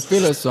couldn't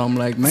feel her, so I'm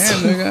like, man,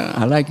 nigga,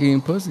 I like eating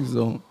pussy,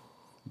 so.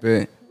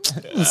 But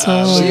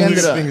she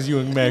ended up things you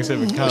and Max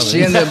have in common.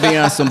 She ended up being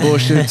on some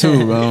bullshit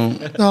too, bro.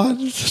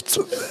 She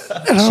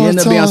ended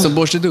up being on some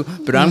bullshit too,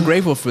 but I'm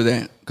grateful for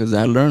that because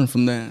I learned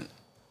from that.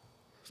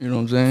 You know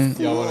what I'm saying?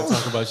 Y'all want to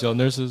talk about y'all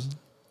nurses?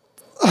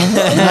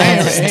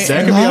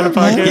 That could be on the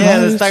podcast. Yeah,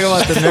 let's talk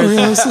about the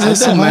nurse.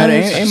 It don't matter.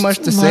 Ain't much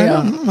to say.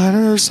 My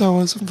nurse, I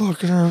wasn't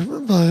fucking her,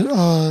 but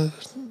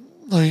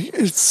like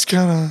it's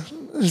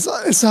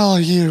not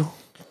like you,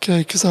 okay?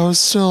 Because I was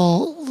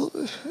still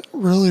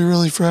really,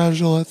 really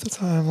fragile at the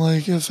time.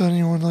 Like if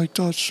anyone like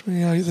touched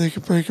me, they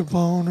could break a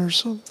bone or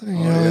something.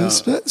 You know?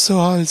 So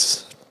I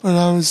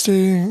was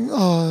dating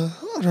a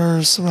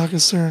nurse. I'm not gonna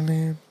say her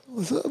name.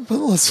 But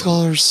let's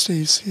call her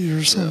Stacy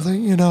or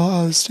something. You know,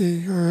 I was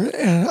dating her,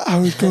 and I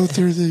would go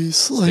through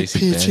these like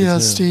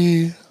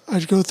PTSD.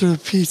 I'd go through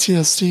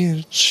PTSD,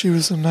 and she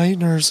was a night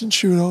nurse, and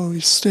she would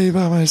always stay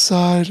by my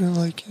side and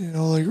like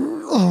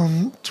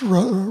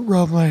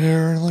rub my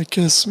hair and like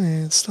kiss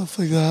me and stuff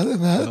like that.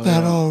 And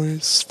that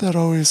always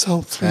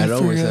helped me. That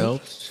always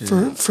helps.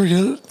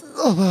 Forget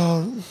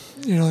about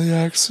the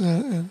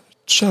accident. And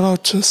shout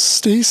out to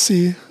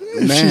Stacy.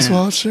 If she's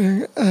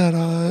watching,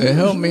 and it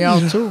helped me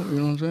out too. You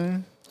know what I'm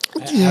saying?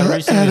 Yeah,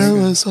 and it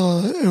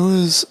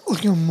was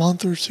like a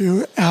month or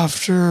two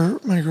after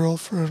my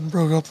girlfriend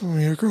broke up with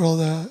me, a girl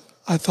that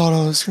I thought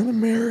I was gonna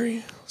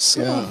marry.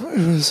 So it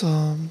was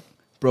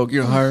broke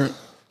your heart.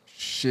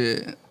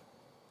 Shit.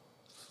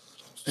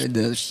 It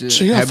does shit.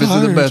 She got happens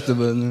fired. to the best of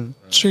us. Man.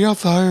 She got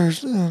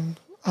fired, and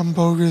I'm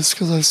bogus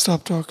because I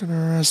stopped talking to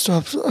her. I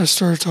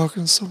started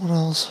talking to someone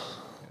else.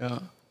 Yeah.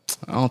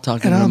 I don't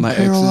talk to none of my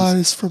exes. And I'm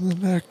paralyzed from the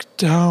neck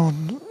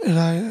down, and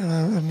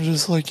I'm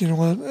just like, you know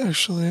what?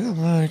 Actually, I'm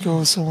gonna go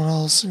with someone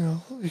else. You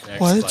know, like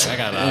what? Like, I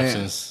got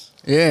options.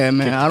 Yeah,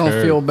 man. I don't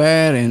feel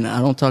bad, and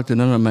I don't talk to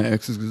none of my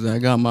exes because I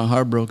got my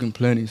heart broken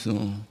plenty.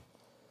 So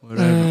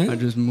whatever, I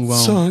just move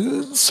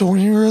on. So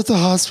when you were at the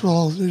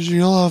hospital, did you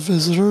get a lot of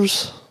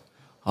visitors?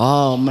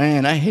 Oh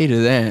man, I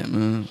hated that,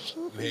 man.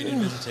 You hated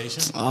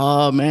visitation?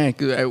 Oh man,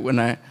 because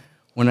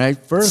when I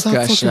first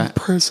got shot.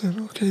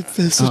 Prison, okay,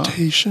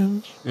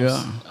 visitation.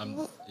 Yeah.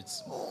 It's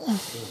still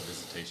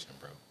visitation,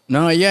 bro.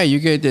 No, yeah, you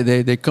get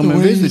they come the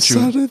and way visit you.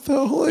 Said it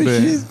though, like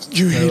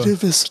you hated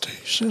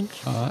visitation.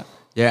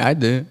 Yeah, I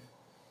did.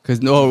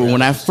 Cause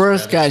when I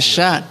first got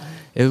shot,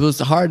 it was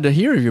hard to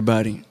hear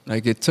everybody.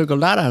 Like it took a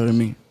lot out of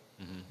me.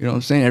 You know what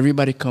I'm saying?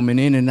 Everybody coming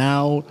in and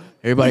out.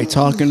 Everybody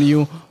talking to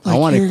you.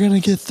 Like you're gonna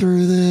get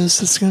through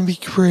this. It's gonna be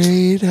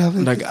great.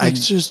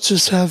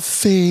 Just have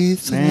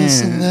faith and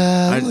this and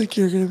that. Like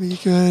you're gonna be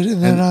good.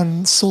 And then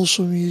on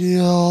social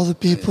media, all the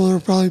people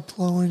are probably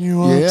blowing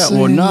you up. Yeah,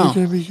 well, no. You're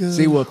gonna be good.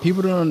 See, what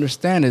people don't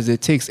understand is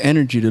it takes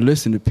energy to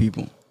listen to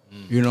people.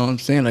 You know what I'm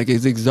saying? Like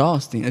it's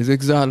exhausting.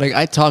 Like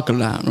I talk a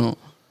lot, bro.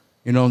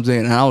 You know what I'm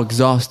saying? And I'll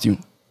exhaust you.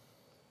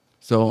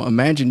 So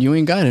imagine you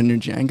ain't got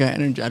energy. I ain't got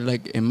energy.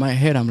 In my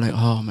head, I'm like,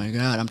 oh my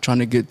God, I'm trying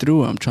to get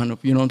through. I'm trying to,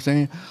 you know what I'm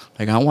saying?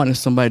 Like I wanted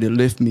somebody to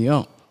lift me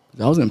up.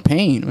 I was in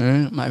pain,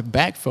 man. My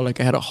back felt like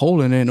I had a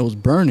hole in it and it was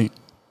burning.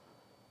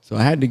 So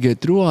I had to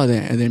get through all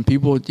that. And then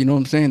people, you know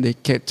what I'm saying? They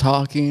kept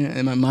talking.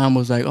 And my mom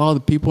was like, oh,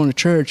 the people in the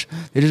church,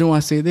 they didn't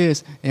want to say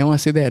this. They didn't want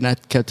to say that. And I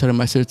kept telling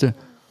my sister,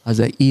 I was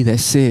like,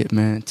 that's it,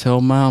 man.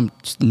 Tell mom,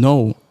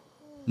 no.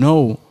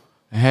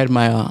 I had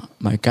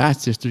my god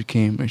sister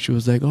came and she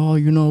was like, oh,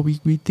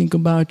 we think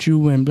about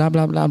you and blah,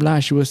 blah, blah, blah.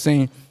 She was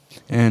saying,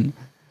 and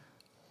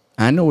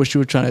I know what she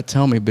was trying to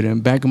tell me, but in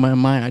the back of my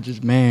mind, I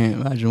just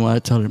want to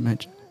tell her, man,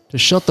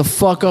 just shut the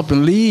fuck up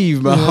and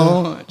leave, bro.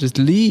 Yeah. Just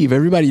leave.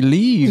 Everybody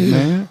leave,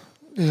 man.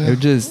 Yeah.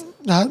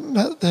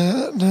 not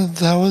that.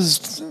 That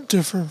was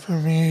different for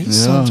me. Yeah.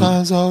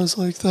 Sometimes I was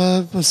like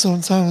that, but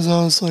sometimes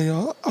I was like,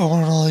 I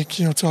want to like,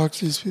 you know, talk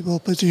to these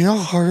people. But do you know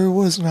how hard it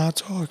was not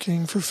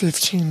talking for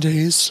 15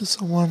 days to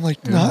someone?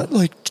 Like not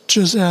like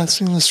just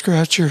asking to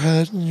scratch your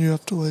head, and you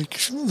have to like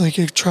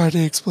try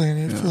to explain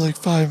it for like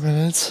 5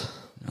 minutes.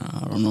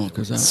 I don't know,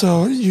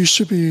 so you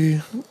should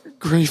be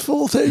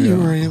grateful that you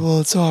were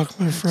able to talk,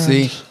 my friend.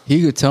 See,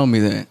 he could tell me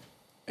that.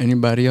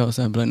 Anybody else,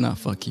 I'd be like, nah,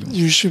 fuck you.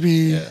 You should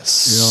be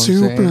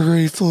super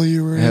grateful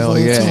you were able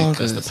to talk.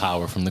 That's the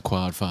power from the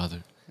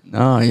QuadFather.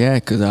 No, yeah,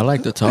 because I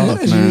like to talk,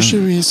 man. You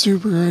should be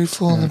super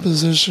grateful in the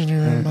position you're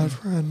in, my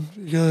friend.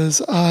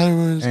 Because I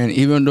was... And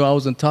even though I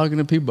wasn't talking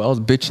to people, I was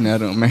bitching at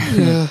them, man.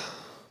 Yeah.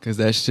 Because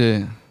that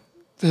shit...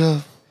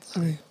 Yeah. I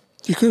mean,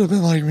 you could have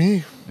been like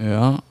me.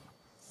 Yeah.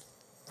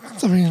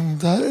 I mean,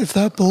 if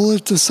that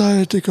bullet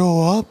decided to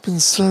go up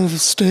instead of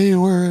stay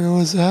where it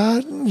was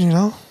at, you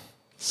know...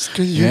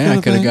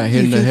 I could have got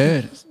hit in the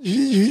head.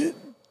 You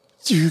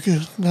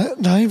could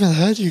not even the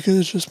head. You could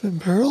have just been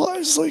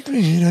paralyzed like me.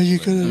 You know, you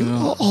could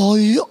have.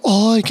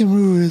 All I can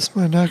move is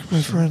my neck,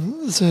 my friend.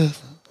 That's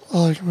it.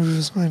 All I can move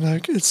is my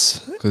neck. Good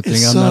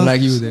thing I'm not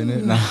like you,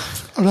 then. Nah.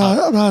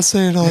 I'm not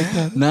saying it like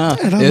that. Nah,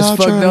 it's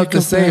fucked up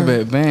to say,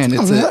 but man,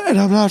 and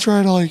I'm not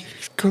trying to like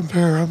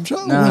compare.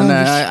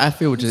 I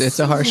feel what it's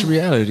a harsh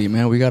reality,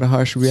 man. We got a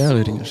harsh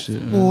reality and shit.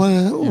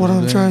 What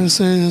I'm trying to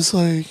say is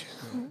like.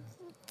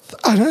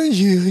 I know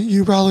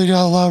you probably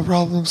got a lot of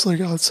problems like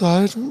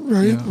outside,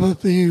 right? Yeah.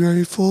 But be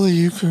grateful that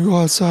you can go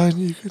outside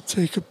and you can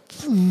take a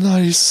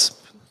nice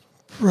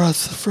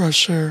breath of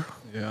fresh air.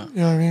 Yeah. You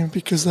know what I mean?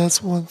 Because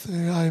that's one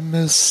thing I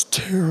miss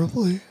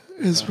terribly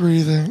is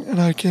breathing,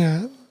 and I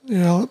can't. You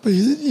know, but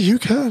you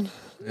can.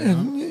 Yeah.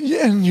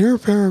 And you're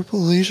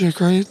paraplegic,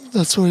 right?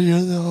 That's what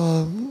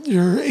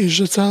your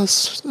Asia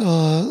test,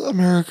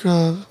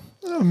 American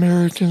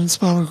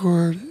Spinal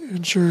Cord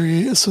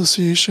Injury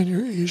Association,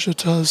 your Asia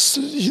test.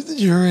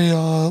 You're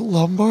a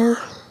lumbar?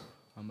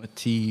 I'm a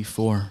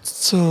T4.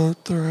 So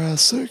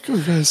thoracic.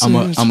 Okay, so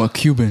I'm a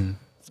Cuban.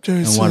 Okay,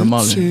 and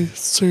Guatemalan.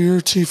 So you're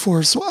a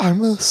T4. So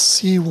I'm a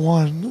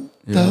C1.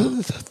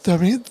 Yeah.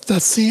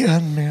 That's the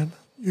end, man.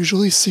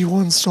 Usually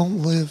C1s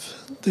don't live.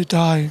 They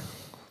die.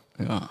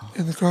 Yeah.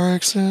 In the car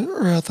accident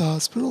or at the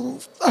hospital.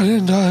 I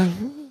didn't die.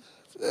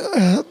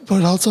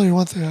 But I'll tell you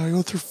one thing. I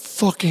go through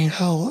fucking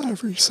hell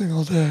every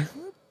single day.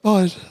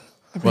 But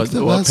I make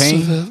the best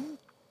of it.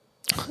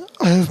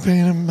 I have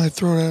pain in my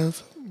throat. I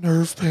have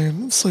nerve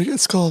pain.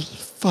 It's called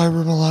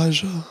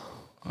fibromyalgia.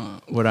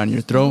 What, on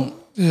your throat?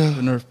 Yeah.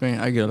 The nerve pain?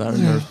 I get a lot of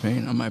nerve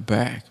pain on my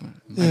back,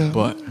 my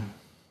butt.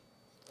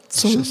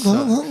 So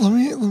let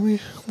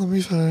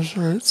me finish,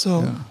 right?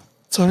 So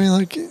I mean,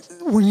 like,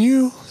 when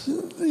you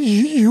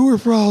were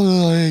probably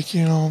like,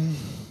 you know,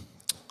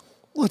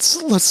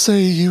 let's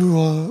say you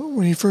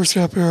when you first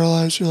got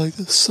paralyzed, you're like,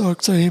 this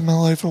sucks. I hate my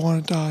life. I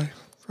want to die.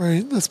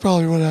 Right? That's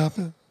probably what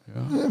happened.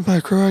 Yeah. Am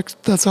I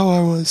correct? That's how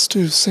I was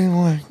too. Same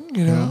way.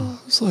 You know,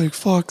 I was like,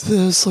 fuck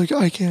this. Like,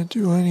 I can't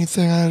do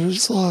anything. I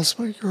just lost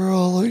my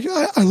girl. Like,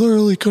 I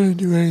literally couldn't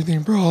do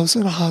anything, bro. I was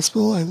in a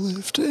hospital. I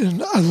lived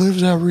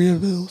at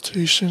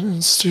Rehabilitation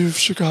Institute of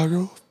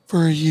Chicago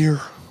for a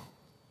year.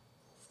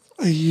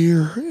 A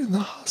year in the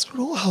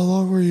hospital. How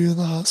long were you in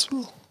the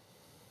hospital?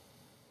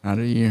 Not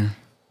a year.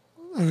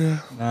 Okay.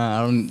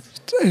 Nah, I don't.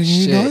 And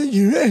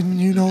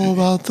you know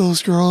about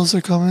those girls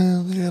that come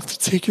in, they have to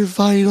take your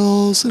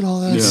vitals and all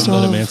that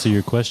stuff. Let him answer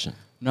your question.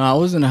 No, I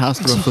was in the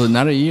hospital for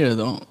not a year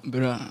though.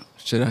 But I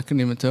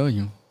couldn't even tell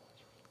you.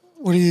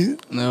 What do you?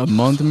 A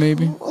month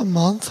maybe. A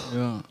month?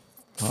 Yeah,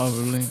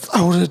 probably.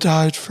 I would have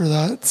died for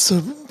that.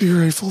 So be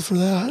grateful for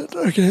that.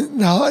 Okay,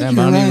 now damn,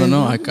 I don't even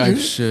know.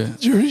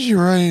 You're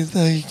right.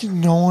 Like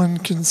no one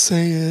can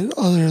say it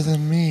other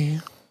than me.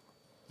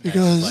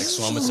 Because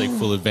so I'm gonna take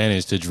full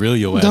advantage to drill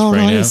your ass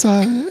right now.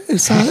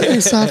 It's not that.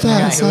 It's not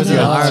that. It's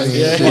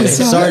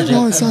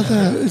not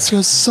that. It's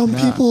because some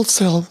people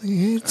tell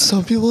me,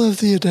 some people have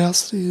the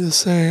audacity to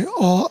say,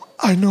 "Oh,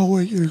 I know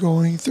what you're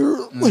going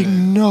through." Like,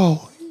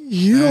 no,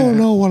 you don't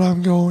know what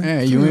I'm going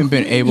through. You ain't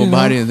been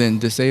able-bodied and then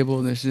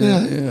disabled and shit.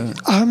 Yeah,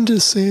 I'm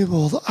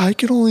disabled. I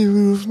can only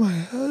move my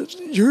head.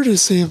 You're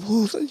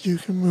disabled. You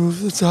can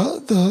move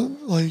the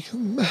like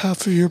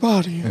half of your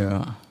body.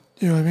 Yeah.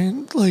 You know what I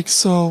mean? Like,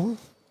 so.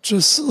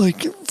 Just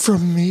like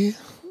from me,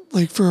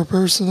 like for a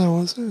person that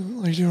wasn't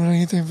like doing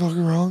anything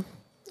fucking wrong.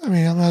 I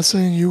mean, I'm not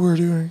saying you were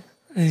doing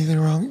anything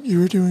wrong.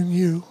 You were doing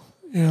you.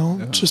 You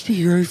know, just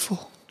be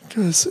grateful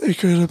because it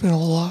could have been a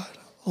lot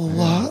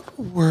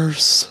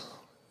worse.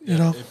 You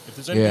know. If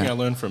there's anything I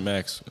learned from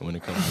Max when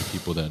it comes to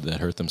people that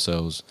hurt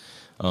themselves,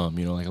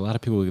 you know, like a lot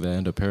of people that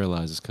end up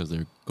paralyzed is because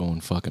they're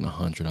going fucking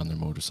 100 on their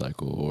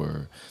motorcycle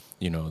or.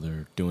 You know,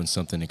 they're doing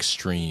something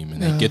extreme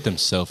and they get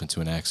themselves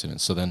into an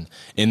accident. So then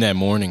in that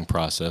mourning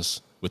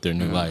process with their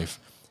new life,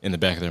 in the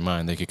back of their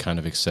mind, they could kind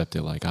of accept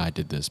it like, I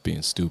did this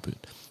being stupid.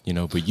 You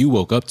know, but you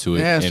woke up to it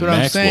that's and what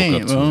Max I'm saying.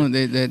 woke up to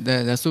it.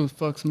 That's what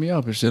fucks me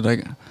up and shit.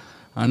 Like,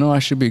 I know I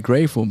should be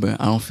grateful, but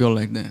I don't feel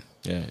like that.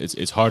 Yeah,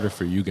 it's harder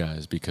for you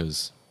guys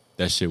because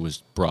that shit was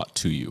brought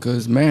to you.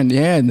 Cause man,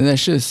 yeah, that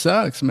shit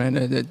sucks, man.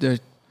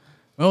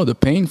 The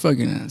pain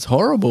fucking is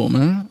horrible,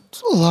 man.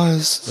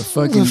 Elias, The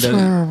fucking lift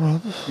my arm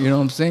up. You know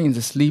what I'm saying?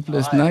 The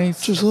sleepless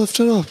nights. Just lift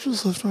it up.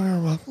 Just lift my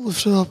arm up.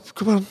 Lift it up.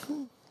 Come on.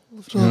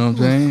 Lift it You know up.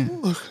 what I'm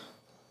saying? Look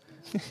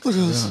at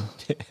this.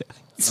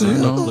 I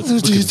know.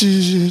 Do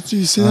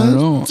you see I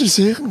know. that? Do you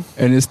see it?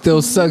 And it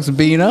still sucks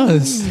being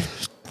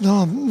us.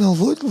 No,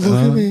 look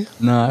at me.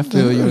 Nah, I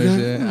feel you. Okay,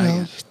 Shit.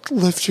 now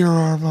lift your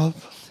arm up.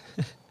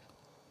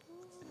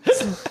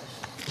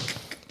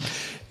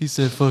 He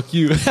said, "Fuck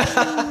you."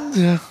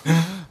 Yeah.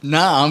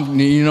 Nah,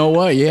 you know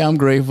what? Yeah, I'm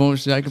grateful.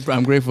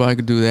 I'm grateful I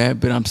could do that,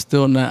 but I'm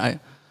still not.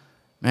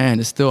 Man,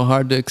 it's still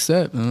hard to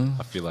accept. Huh?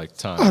 I feel like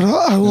time.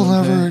 I will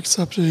never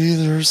accept it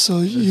either. So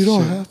you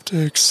don't have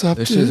to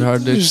accept it. This shit's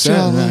hard to you just accept.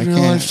 gotta Man. live your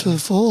life to the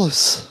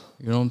fullest.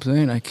 You know what I'm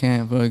saying? I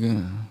can't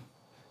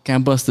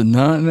bust a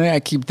nut. Man. I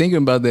keep thinking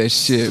about that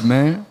shit,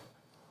 man.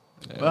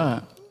 Yeah.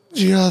 Wow.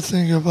 You gotta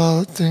think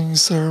about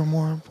things that are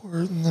more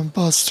important than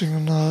busting a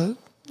nut.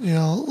 You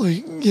know,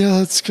 like, yeah,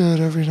 that's good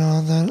every now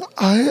and then.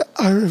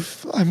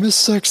 I miss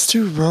sex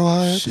too, bro.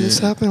 This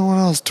happened when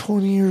I was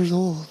 20 years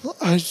old.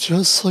 I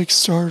just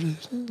started,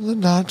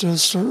 not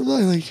just started.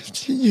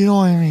 Like, you know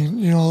what I mean?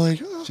 You know,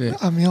 like,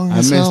 Shit. I'm young I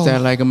as hell. missed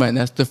that like a man.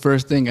 That's the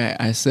first thing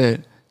I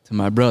said to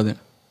my brother.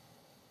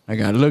 I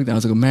got looked. I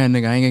was like, man,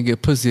 nigga, I ain't gonna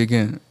get pussy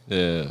again.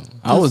 Yeah.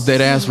 I was dead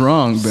ass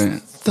wrong,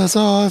 man. That's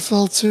how I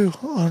felt too,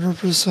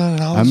 100%.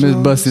 I miss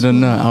busting a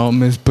nut. I don't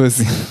miss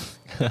pussy.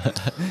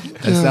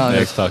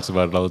 Max talks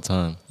about it all the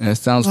time. That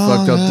sounds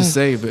fucked up to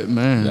say, but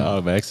man.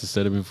 No, Max has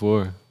said it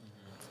before.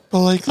 But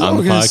like, on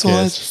the okay, so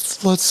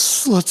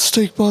podcast. let's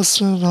take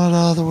busting a nut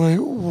out of the way.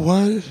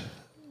 What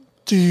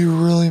do you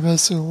really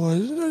miss, and what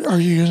are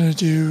you gonna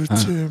do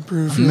to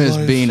improve your life? I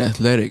miss being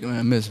athletic, man.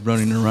 I miss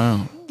running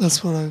around.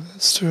 That's what I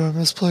miss too. I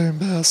miss playing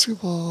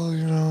basketball.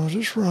 You know,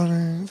 just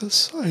running.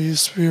 I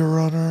used to be a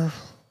runner.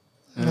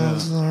 And I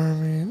was in the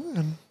army,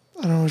 and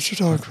I know what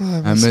you're talking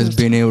about. I miss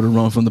being able to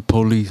run from the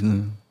police.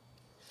 Man.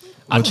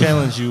 I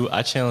challenge you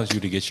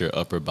to get your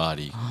upper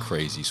body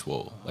crazy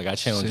swole. Like I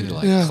challenge you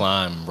to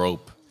climb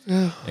rope.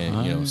 Yeah.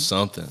 And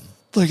something.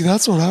 Like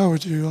that's what I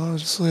would do,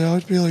 honestly. I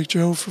would be like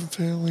Joe from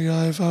Family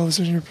Guy if I was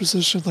in your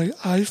position. Like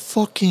I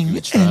fucking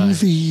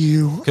envy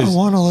you. I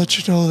want to let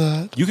you know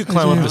that. You could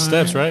climb up the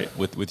steps, right?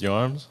 With your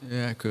arms?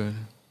 Yeah, I could.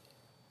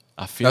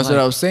 I feel That's what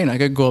I was saying. I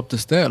could go up the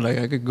steps. Like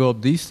I could go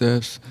up these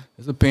steps.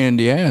 It's a pain in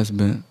the ass,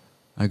 but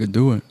I could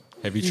do it.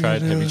 Have you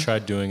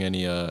tried doing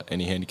any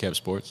handicap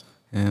sports?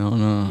 Yeah, I don't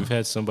know. We've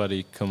had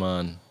somebody come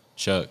on,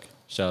 Chuck.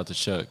 Shout out to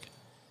Chuck.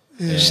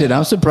 Yeah. Shit,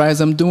 I'm surprised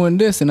I'm doing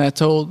this. And I'm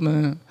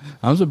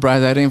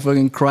surprised I didn't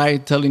fucking cry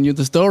telling you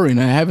the story. And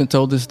I haven't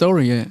told this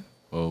story yet.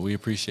 Well, we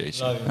appreciate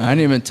you. I didn't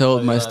even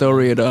tell my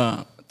story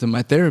to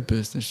my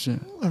therapist and shit.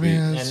 I mean,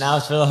 and now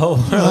it's for the whole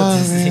world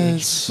to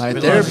see. My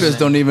therapist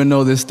don't even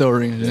know this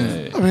story.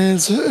 Yeah. I mean,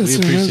 it's a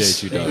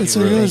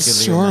good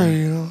story,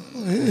 you know.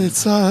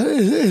 It's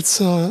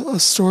a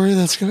story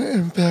that's going to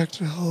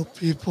impact and help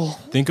people.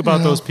 Think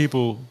about those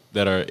people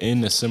that are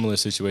in a similar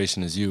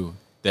situation as you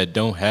that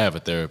don't have a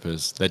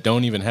therapist, that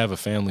don't even have a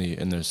family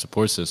in their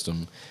support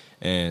system,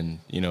 and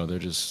they're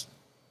just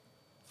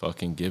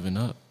fucking giving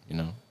up.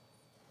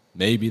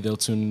 Maybe they'll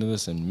tune into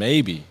this, and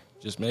maybe,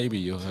 just maybe,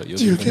 you'll give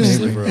them a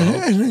sliver of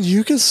hope. And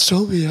you can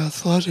still be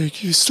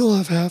athletic. You still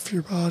have half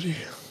your body.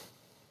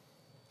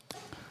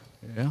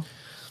 Yeah.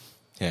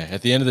 Yeah,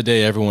 at the end of the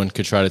day, everyone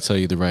could try to tell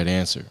you the right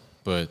answer,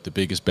 but the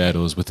biggest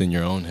battle is within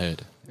your own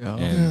head. Yeah.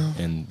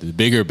 And the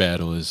bigger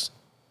battle is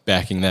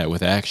backing that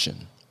with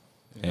action.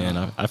 Yeah.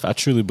 And I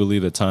truly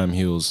believe that time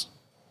heals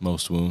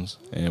most wounds.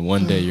 And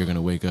one day you're going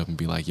to wake up and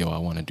be like, yo, I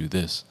want to do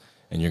this.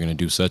 And you're going to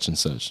do such and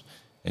such.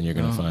 And you're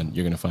going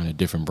to find a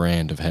different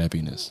brand of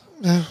happiness.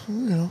 Yeah,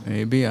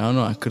 Maybe. I don't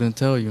know. I couldn't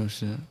tell you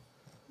shit.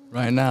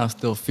 Right now, I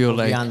still feel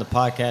like... be on the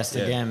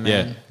podcast again,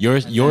 man.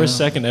 Yeah. Your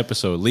second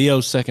episode,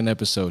 Leo's second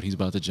episode, he's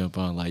about to jump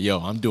on like, yo,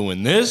 I'm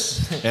doing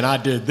this, and I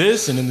did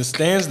this, and in the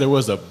stands there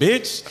was a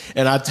bitch,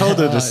 and I told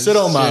her to sit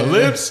on my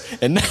lips,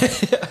 and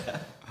he's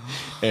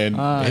going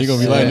to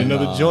be lighting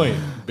another joint,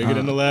 bigger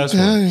than the last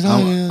one.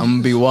 I'm going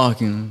to be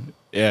walking.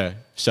 Yeah.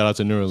 Shout out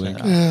to Neuralink.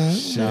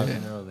 Shout out to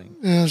Neuralink.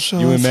 Yeah,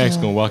 you and Max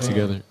going to walk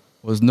together.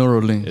 What's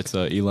Neuralink? It's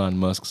Elon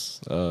Musk's.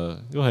 Go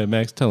ahead,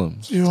 Max. Tell him.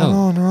 Do you want to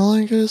know what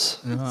Neuralink is?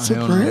 No,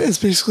 it's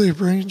basically a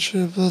brain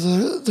chip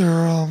that they're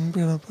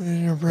gonna put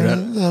in your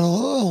brain that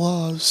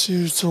allows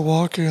you to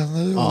walk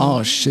again.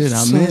 Oh shit,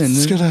 I'm in.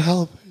 It's gonna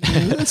help you.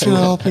 It's gonna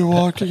help you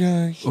walk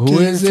again. Who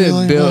is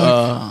it?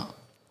 Bill.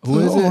 Who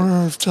is it? The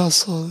owner of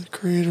Tesla, the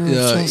creator of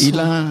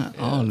Tesla. Elon.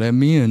 Oh, let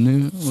me in,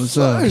 dude. What's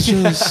up? It's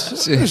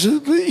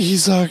just, but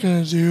he's not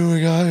gonna do a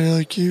guy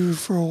like you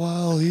for a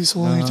while. He's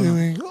only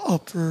doing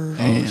upper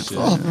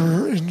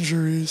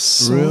injuries.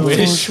 So way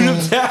to shoot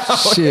him down.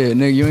 Shit,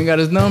 nigga, you ain't got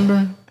his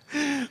number?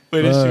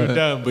 Way to shoot him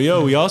down. But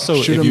yo, we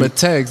also shoot him a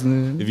text,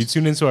 man. If you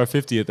tune into our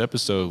 50th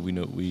episode,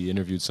 we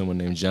interviewed someone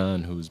named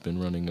John who's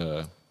been running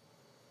a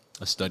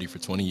study for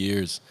 20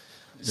 years.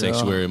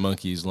 Sanctuary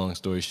Monkeys. Long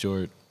story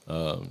short.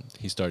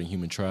 He's starting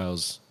human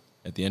trials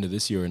at the end of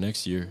this year or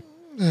next year.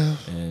 Yeah.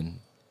 And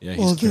yeah,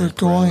 Well, he's curing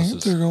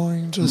paralysis. they're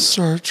going to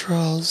start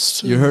trials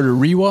too. You heard of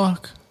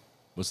Rewalk?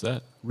 What's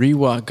that?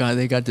 Rewalk, guy,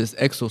 they got this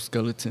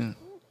exoskeleton.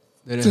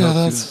 Yeah,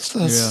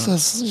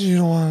 that's you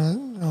don't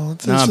want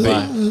to know. Nah,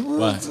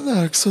 Why?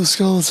 The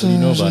exoskeleton. What do you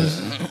know about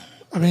it?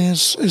 I mean,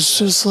 it's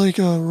just like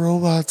a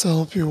robot to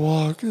help you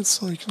walk.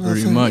 It's like nothing.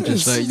 Pretty much.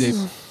 It's like they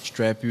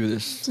strap you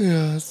this.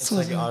 Yeah, It's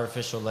like an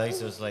artificial leg,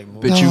 so it's like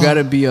moving. But you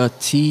gotta be a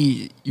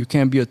T. You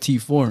can't be a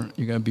T4.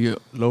 You gotta be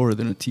lower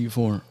than a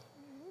T4.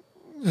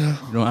 Yeah.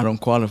 I don't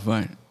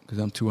qualify because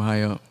I'm too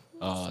high up.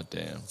 Oh,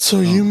 damn. So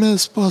you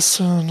miss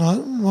busting a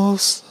nut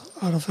most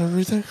out of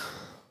everything?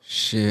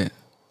 Shit.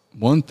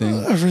 One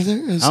thing.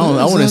 Everything is.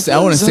 I wouldn't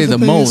say the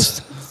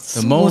most.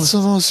 The most. What's the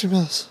most you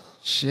miss?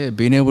 Shit,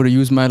 being able to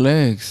use my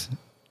legs,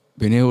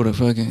 being able to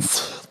fucking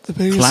The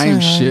biggest climb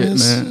thing shit, I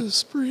miss man.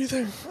 is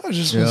breathing. I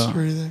just miss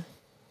breathing.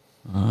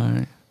 All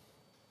right.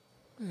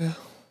 Yeah.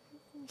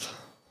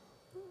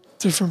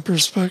 Different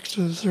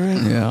perspectives,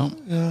 right? Yeah.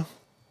 Yeah.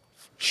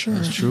 For sure.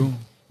 That's true.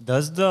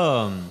 Does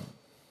the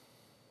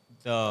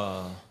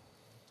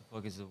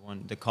fuck is the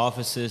one? The cough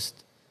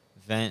assist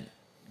vent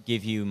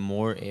give you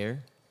more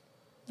air?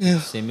 Yeah.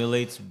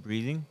 Simulates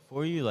breathing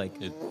for you, like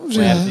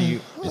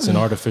It's an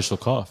artificial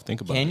cough.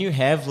 Think about it. Can you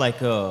have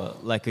like a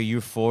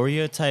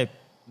euphoria type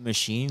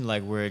machine,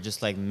 like where it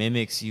just like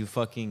mimics you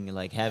fucking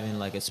like having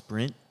like a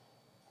sprint,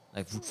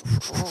 like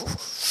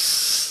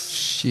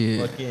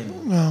Shit.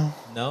 fucking No.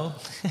 no?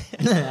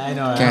 I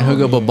know. Can't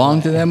hook up a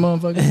bong to that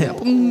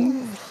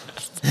motherfucker?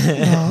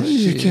 No,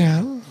 you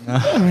can't.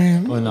 I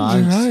mean, Well, no,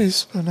 you're I'm-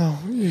 nice, but no,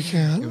 you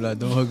can't. You're like,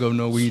 don't hook up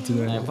no weed to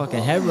Man, that.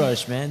 fucking head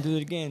rush, man. Do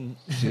it again.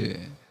 Shit.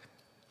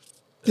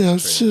 Yeah,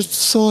 it's just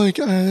so like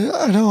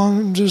I know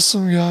I'm just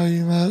some guy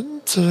you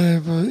met today,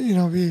 but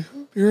be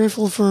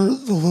grateful for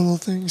the little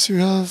things you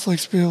have, like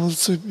to be able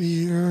to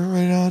be here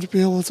right now, to be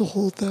able to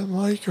hold that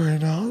mic right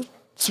now,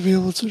 to be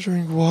able to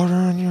drink water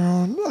on your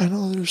own. I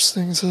know there's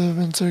things that have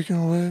been taken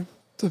away.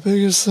 The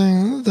biggest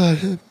thing that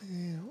hit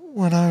me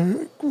when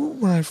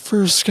I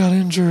first got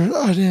injured,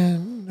 I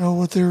didn't know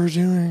what they were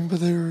doing, but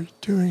they were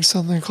doing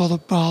something called a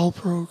bowel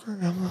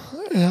program,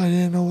 and I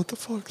didn't know what the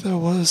fuck that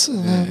was.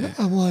 And then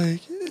I'm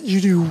like, you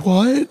do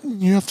what?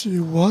 You have to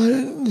do what?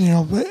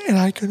 And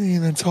I couldn't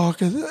even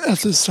talk at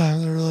this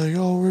time. They were like,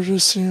 oh, we're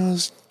just,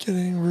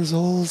 getting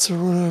results or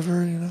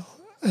whatever,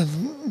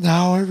 And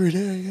now every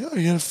day I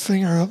get a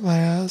finger up my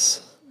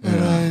ass, but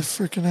I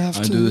freaking have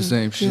to. I do the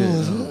same shit.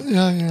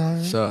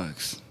 Yeah,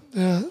 Sucks.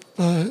 Yeah,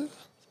 but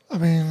I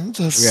mean, We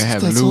gotta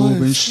have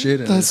lube and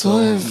shit. And That's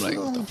life. life. I'm like,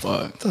 what the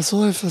fuck? That's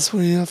life. That's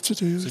what you have to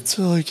do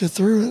to get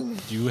through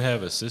it. Do you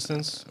have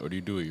assistance or do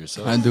you do it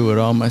yourself? I do it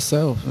all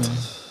myself, man.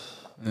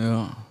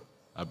 Yeah.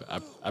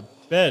 I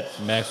bet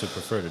Max would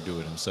prefer to do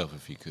it himself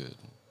if he could.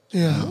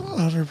 Yeah,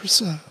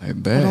 100%. I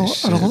bet. I don't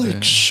shit,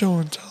 like show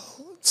and tell.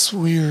 It's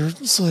weird.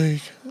 It's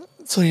like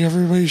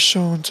everybody's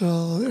show and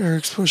tell.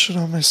 Eric's pushing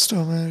on my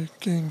stomach,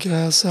 getting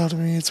gas out of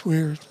me. It's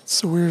weird.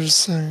 It's the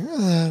weirdest thing.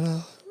 And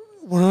then,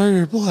 what about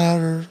your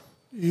bladder?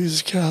 Do you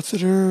use a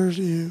catheter?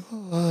 Do you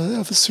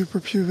have a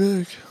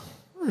suprapubic?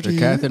 Or The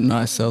catheter,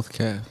 not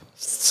self-cath.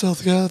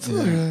 Self-cath? Yeah.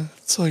 Okay.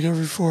 It's like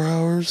every 4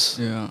 hours.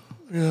 Yeah.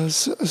 Yeah, I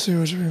see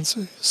what you're going to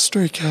say.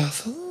 Straight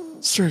cath.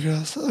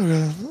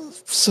 Okay.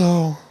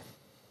 So,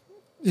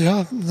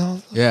 yeah,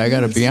 no. Yeah, I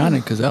gotta be on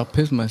it because I'll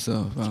piss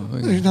myself.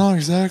 No,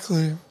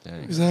 exactly.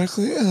 Dang.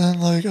 Exactly. And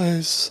then,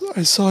 I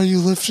saw you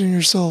lifting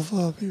yourself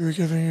up. You were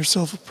giving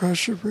yourself a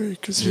pressure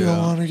break because you don't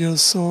Yeah. want to get a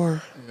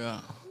sore.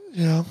 Yeah.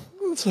 Yeah.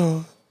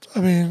 So, I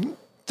mean,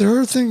 there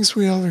are things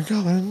we have in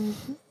common,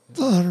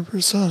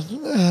 100%.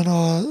 And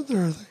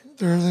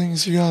there are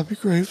things you gotta be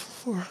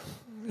grateful for.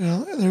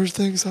 There are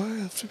things I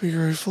have to be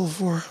grateful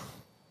for.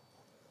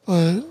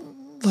 But,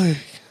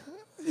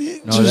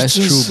 No, that's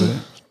true,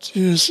 but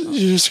you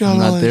just gotta, I'm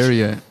not there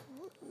yet.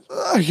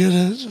 I get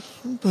it,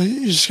 but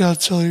you just gotta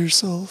tell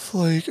yourself,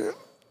 what do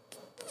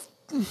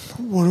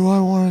I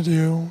want to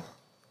do,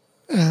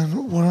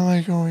 and what am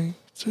I going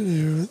to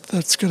do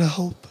that's gonna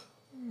help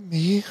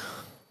me,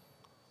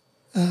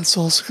 and it's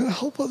also gonna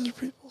help other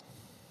people.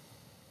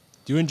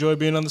 Do you enjoy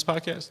being on this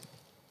podcast?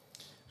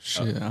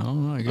 Shit, I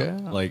don't know. I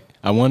guess.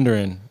 I'm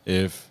wondering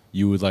if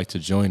you would like to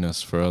join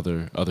us for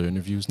other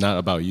interviews, not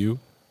about you,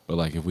 but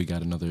if we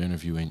got another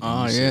interview and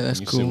that's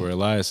you cool. sit where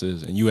Elias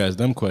is and you ask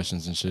them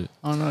questions and shit.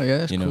 Oh no, yeah,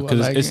 that's cool. I because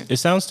like it. it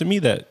sounds to me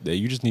that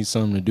you just need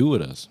something to do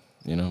with us.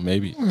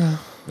 Maybe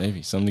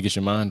something to get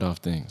your mind off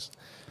things.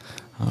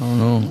 I don't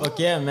know. Fuck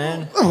yeah,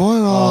 man. I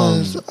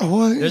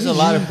want. There's a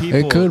lot of people.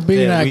 It could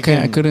be, and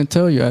that I couldn't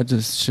tell you. I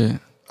just I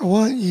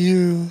want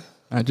you.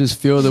 I just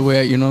feel the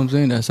way. You know what I'm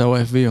saying? That's how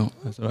I feel.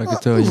 That's what I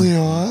could tell you.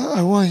 Leo,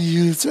 I want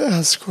you to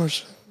ask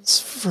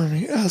questions for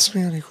me. Ask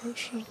me any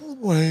question.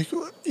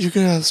 You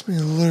can ask me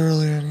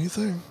literally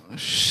anything.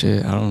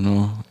 Shit, I don't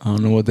know. I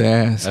don't know what to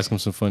ask. Ask him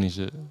some funny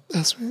shit.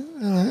 Ask me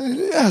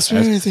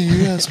anything.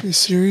 You ask me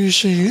serious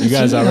shit. You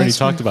guys already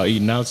talked about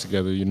eating out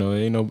together.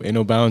 Ain't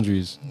no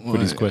boundaries for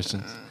these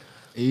questions.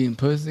 Eating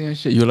pussy and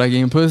shit. You like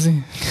eating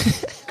pussy?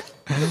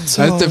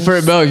 So, That's the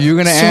first bell. You're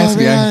gonna ask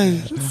me.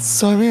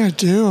 I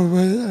do,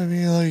 but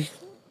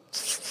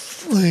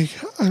like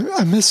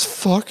I miss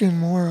fucking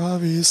more,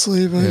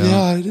 obviously, but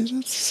I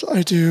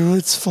do.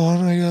 It's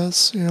fun, I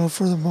guess,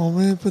 for the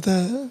moment,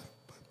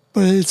 but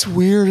it's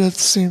weird at the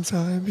same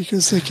time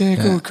because they can't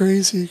go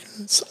crazy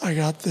because I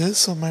got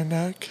this on my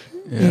neck,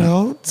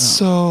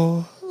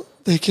 so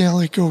they can't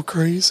like go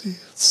crazy.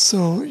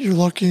 So you're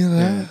lucky in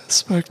that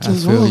aspect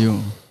as well. I feel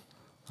you.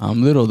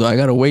 I'm little though. I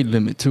got a weight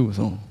limit too,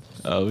 so.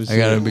 Oh, I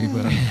gotta be,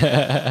 but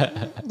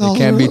it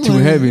can't be too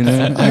heavy,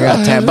 man. I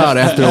gotta tap out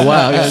after a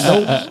while.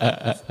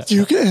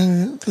 You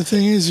can. The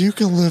thing is, you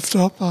can lift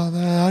up on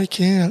that. I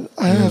can't.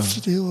 I have to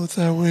deal with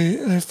that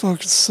weight, and it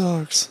fucking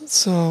sucks.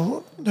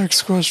 So,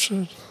 next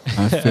question.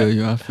 I feel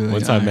you.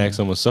 One time, Max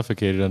almost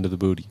suffocated under the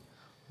booty.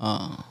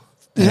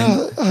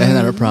 That's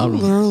not a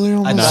problem. Literally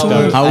almost.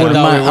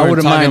 I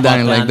wouldn't mind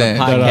dying like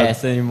that.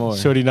 Podcast anymore.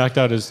 Shorty knocked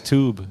out his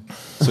tube,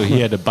 so he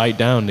had to bite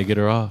down to get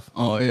her off.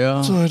 Oh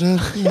yeah. So I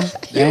did. Yeah.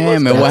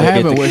 Damn, man, what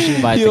happened? Where she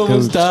he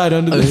almost died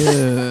under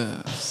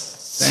the.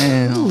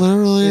 Damn.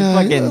 Literally,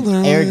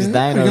 Eric's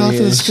dying over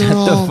here. Shut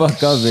the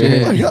fuck up,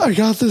 man. I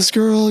got this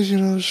girl, she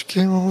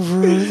came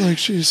over, like,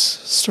 she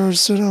started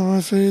sitting on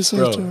my face.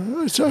 I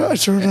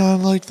turned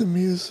on, like, the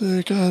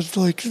music. I had,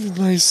 like,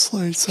 nice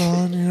lights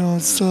on,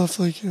 and stuff,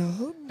 like,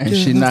 and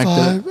she knocked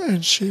up.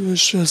 And she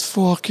was just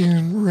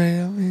fucking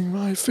ramming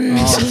my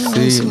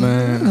face.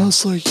 Man. And I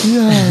was like,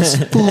 yes,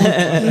 fuck,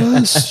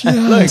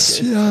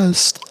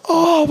 yes.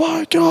 Oh,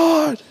 my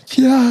God.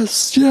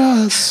 Yes.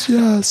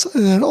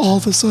 And then all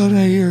of a sudden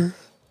I hear,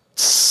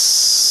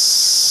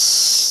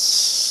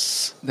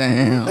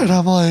 damn. And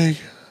I'm like,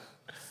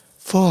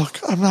 fuck,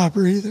 I'm not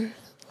breathing.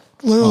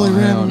 Literally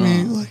ran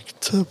me like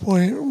to the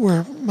point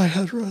where my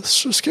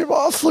headrest just came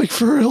off, like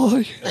for real.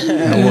 Like,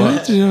 and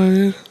what? You know what I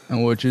mean?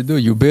 And what you do?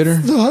 You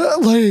bitter? No,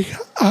 like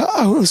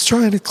I was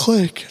trying to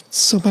click.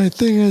 So my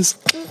thing is,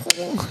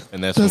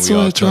 and that's when we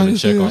all try to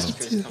check on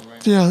him.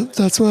 Yeah,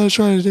 that's what I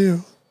try to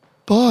do.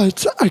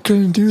 But I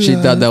couldn't do that. She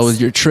thought that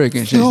was your trick,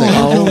 and she's like,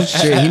 "Oh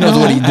shit, he knows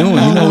what he's doing.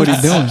 You know what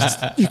he's doing."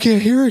 You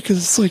can't hear it because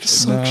it's like a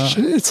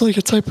suction. It's like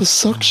a type of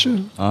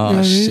suction. Oh, you know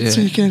what shit. I mean?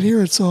 So you can't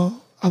hear it. So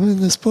I'm in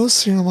this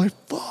pussy, and I'm like,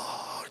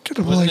 "Fuck!" And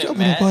I'm like, "I'm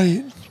gonna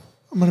bite.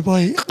 I'm gonna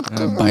bite.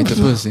 Bite the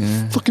pussy."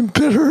 Man. Fucking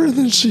bit her, and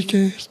then she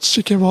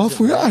came off.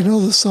 I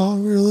know the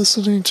song we were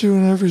listening to,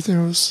 and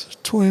everything. It was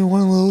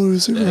 21 Lil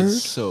Uzi Vert.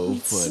 That's so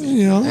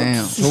funny.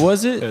 Damn. What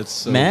was it? That's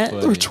so Matt?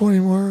 funny. Or 20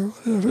 more,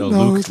 whatever.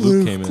 No,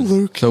 Luke came in.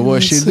 Luke So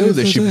what she do?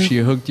 That She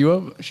hooked you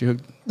up?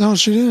 No,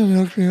 she didn't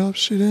hook me up.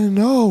 She didn't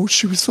know.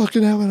 She was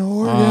fucking having an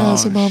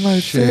orgasm on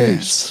my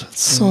face.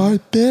 So I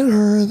bit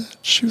her, and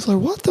she was like,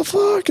 "What the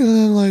fuck?" And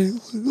then like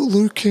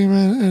Luke came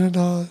in, and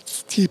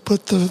he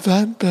put the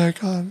vent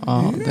back on.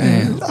 Oh, me,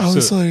 damn. And I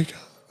was like.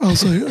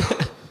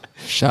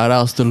 Shout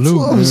outs to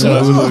Luke. He's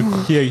on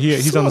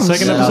the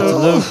second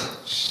episode.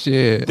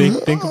 Shit.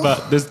 Think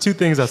about. There's two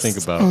things I think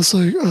about. I was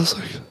like,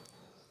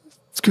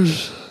 it's good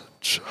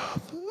job.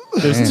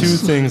 There's two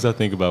things I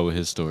think about with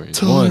his story.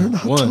 Tell her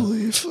not to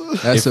leave.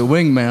 That's a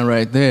wingman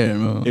right there,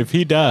 bro. If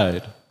he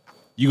died,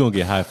 you gonna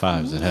get high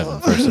fives in heaven.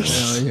 First of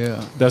all,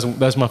 yeah.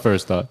 That's my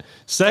first thought.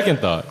 Second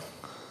thought,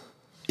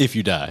 if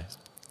you die,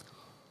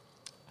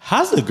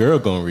 how's the girl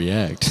gonna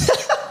react?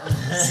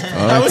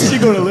 How is she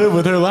gonna live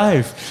with her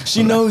life?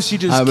 She knows she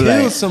just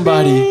killed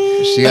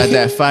somebody. She got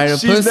that fire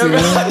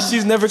pussy.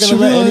 She's never gonna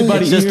let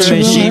anybody just a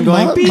machine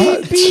going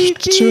beep,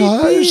 beep,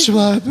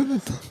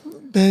 beep.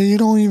 Man, you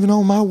don't even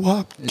know my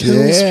WAP kills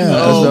me. Yeah,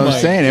 that's what I'm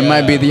saying. It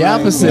might be the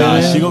opposite.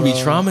 Nah, she gonna be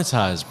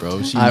traumatized,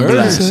 bro. She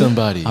murdered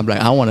somebody. I'm like,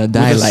 I want to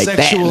die like that.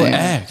 Sexual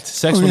act.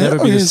 Sex will never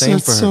be the same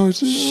for her.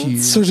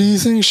 So do you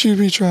think she'd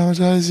be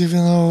traumatized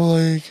even though,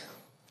 like,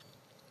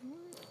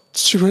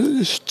 she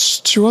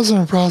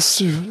wasn't a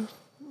prostitute?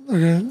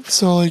 Okay,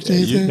 so like, do you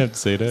think? You didn't have to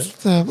say that.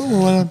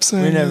 What I'm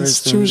saying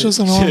is, she was just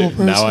a normal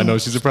person. Now I know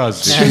she's a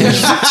prostitute.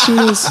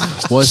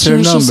 What's her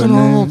number, just a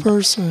normal man?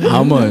 person.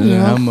 How much?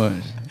 How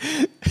much?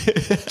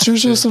 She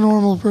was just a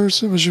normal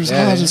person, but she was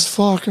hot as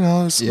fuck, and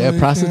I was like,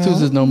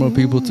 prostitutes is normal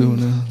people too.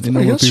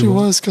 I guess she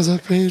was because I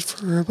paid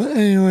for her. But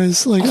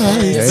anyways, like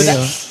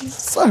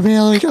I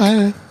mean, like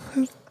I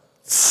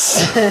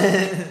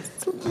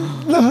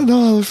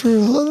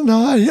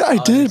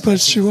did,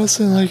 but she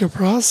wasn't like a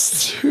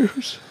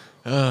prostitute.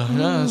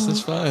 No,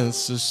 that's fine.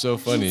 It's just so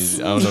funny. I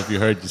don't know if you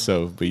heard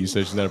yourself, but you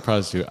said she's not a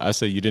prostitute. I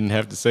said you didn't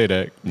have to say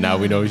that. Now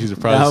we know she's a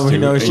prostitute. Now we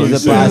know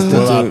she's a prostitute.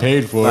 Well, I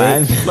paid for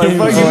it. Like,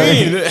 what do you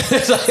mean?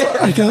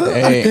 I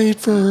paid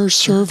for her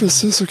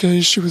services.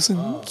 Okay, she was in,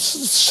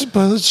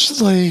 but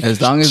like as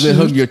long as they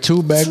hook your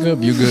tube back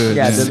up, you good.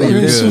 Yeah,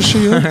 okay, so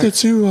she hooked the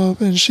tube up,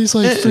 and she's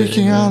like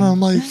freaking out. I'm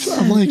like,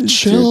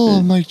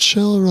 chill,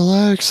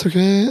 relax,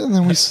 okay. And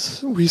then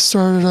we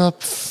started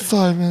up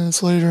 5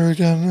 minutes later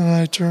again, and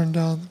I turned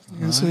down the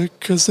music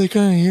because they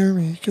couldn't hear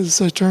me because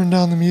I turned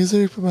down the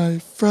music. But my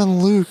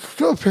friend Luke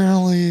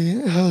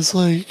apparently has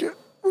like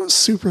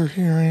super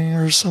hearing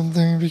or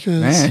something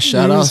because man,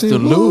 shout out to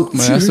Luke,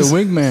 man. That's a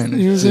wingman.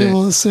 He was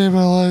able to save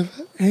my life.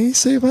 And he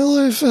saved my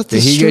life at the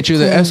Did he get you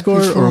the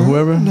escort or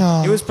whoever?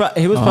 No. He was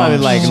probably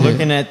like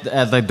looking at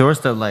the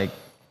doorstep like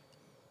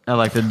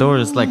like the door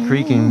is like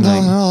creaking. No,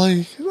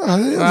 Like, no,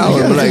 like I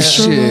would be like,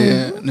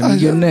 shit, let me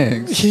get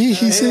next. He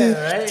saved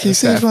right? he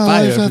saved my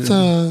Fire life at shit.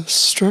 the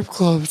strip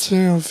club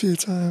too a few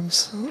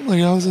times.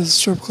 Like I was at the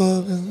strip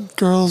club and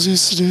girls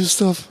used to do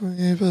stuff for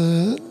me,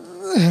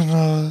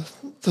 and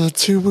the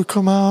tube would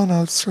come out and I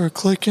would start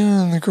clicking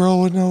and the girl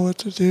would know what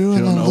to do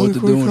and don't then know what Luke to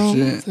would do and come.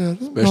 shit.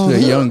 Yeah. Especially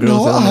the young girls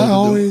No, that don't know I what to do.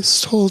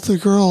 always told the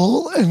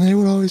girl and they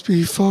would always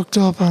be fucked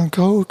up on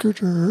coke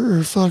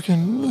or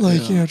fucking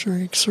like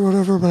drinks or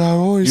whatever. But I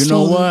always You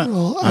know told what? the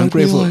girl, I'm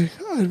grateful.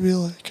 I'd be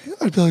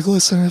like,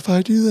 listen, if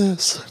I do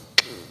this,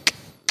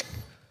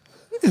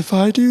 if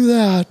I do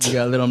that, You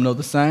gotta let them know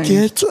the signs.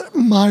 get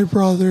my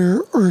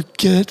brother or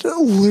get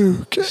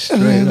Luke. Straight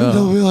and then up.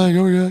 they'll be like,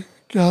 okay,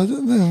 God,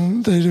 and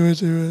then they do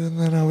it. And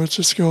then I would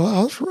just go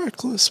out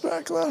reckless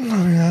back then. I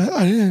mean,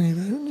 I didn't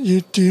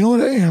even, do you know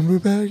what an amber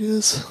bag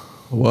is?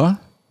 What?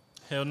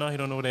 Hell no, he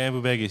don't know what an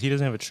ambu bag is. He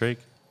doesn't have a trach.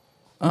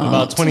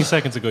 About 20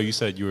 seconds ago, you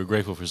said you were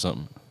grateful for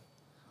something.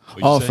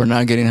 What'd you Oh, say? for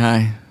not getting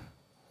high.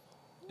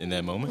 In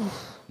that moment?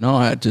 No,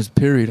 I just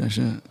period and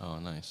shit. Oh,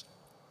 nice.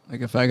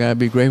 Like if I gotta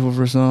be grateful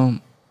for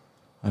something,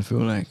 I feel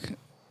like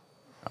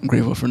I'm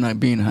grateful for not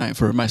being high,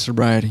 for my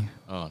sobriety.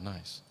 Oh,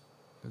 nice.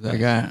 'Cause I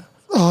got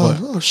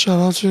Oh, shout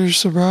out to your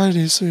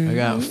sobriety. So I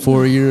got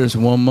 4 years,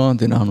 1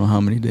 month, and I don't know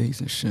how many days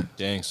and shit.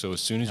 Dang, so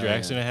as soon as your yeah.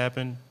 accident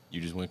happened, you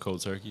just went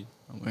cold turkey?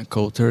 I went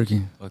cold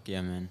turkey. fuck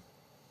yeah, man.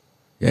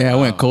 Yeah, I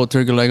went cold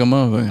turkey like a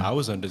motherfucker. I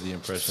was under the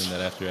impression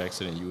that after your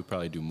accident, you would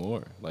probably do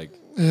more. Like,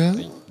 Yeah.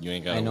 you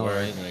ain't got I to know, work,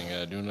 right? you ain't got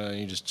to do nothing,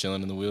 you just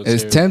chilling in the wheelchair.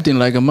 It's tempting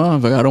like a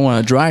motherfucker. I don't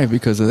want to drive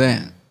because of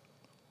that.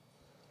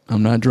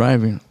 I'm not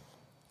driving.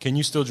 Can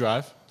you still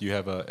drive? Do you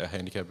have a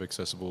handicap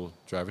accessible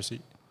driver's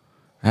seat?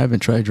 I haven't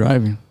tried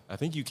driving. I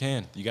think you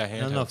can. You got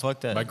handhelds. No, fuck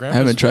that. My I grandpa's,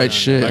 haven't tried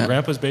shit. My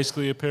grandpa's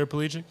basically a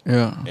paraplegic.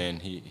 Yeah,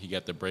 And he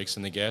got the brakes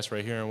and the gas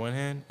right here in one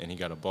hand, and he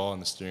got a ball on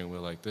the steering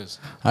wheel like this.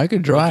 I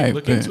could drive,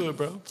 Look but into it,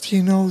 bro.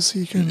 He knows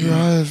he can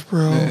drive,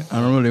 bro.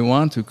 I don't really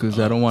want to because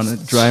I don't want to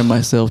drive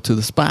myself to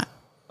the spot.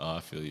 Oh, I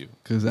feel you.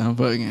 Because I'm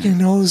He fucking.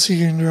 knows he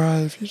can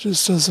drive. He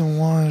just doesn't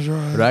want to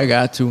drive. But I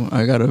got to.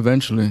 I got to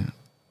eventually.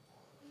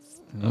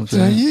 You know what I'm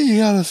Yeah, saying? you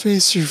gotta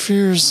face your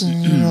fears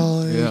and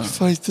Yeah.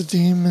 fight the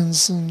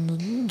demons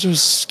and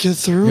just get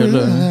through Yeah, it.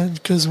 look. And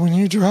because when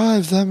you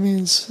drive, that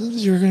means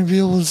you're gonna be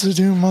able to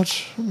do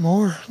much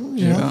more.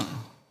 You know,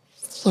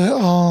 like,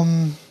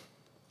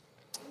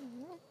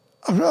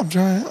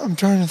 I'm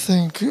trying to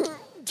think.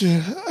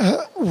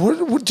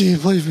 What do you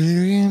play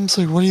video games?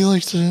 Like, what do you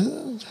like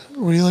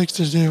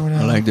to do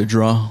now? I like to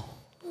draw.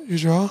 You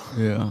draw.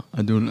 Yeah,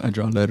 I do. I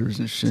draw letters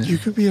and shit. You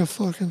could be a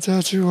fucking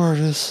tattoo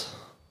artist.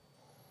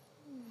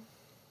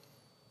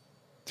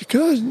 You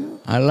could.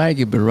 I like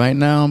it, but right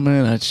now,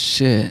 man, that's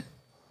shit.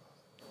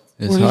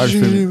 It's What hard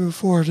did for you me. do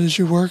before? Did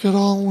you work at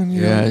all when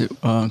you Yeah,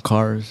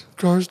 cars.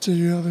 cars? Did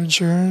you have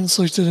insurance?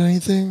 Like, did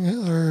anything,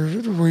 or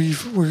were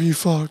you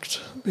fucked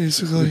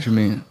basically? What you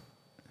mean?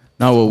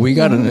 No, well, we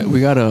got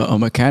a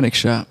mechanic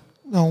shop.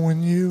 No,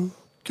 when you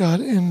got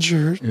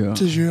injured, Yeah.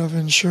 did you have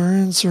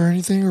insurance or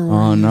anything? Or were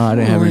Oh you, no, I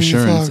didn't or have were you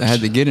insurance. fucked? I had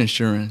to get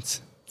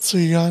insurance. So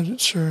you got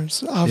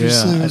insurance.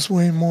 Obviously, Yeah, it was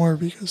way more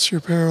because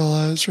you're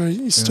paralyzed, right?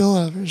 You still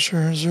have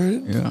insurance,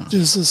 right? Yeah.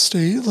 Does the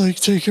state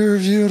take care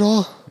of you at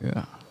all?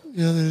 Yeah,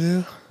 Yeah, they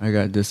do. I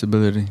got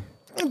disability.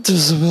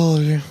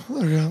 Disability.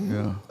 Okay.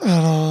 Yeah,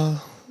 And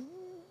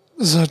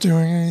is that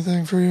doing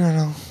anything for you or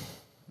no?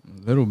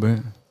 a little bit.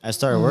 I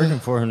started working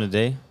for him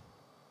today.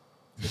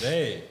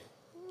 Today.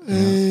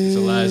 Hey. It's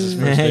Eliza's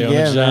first day on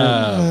Yeah, the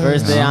man. job.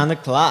 First day on the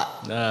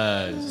clock.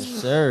 Nice.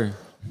 Yes, sir.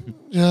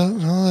 Yeah,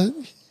 no,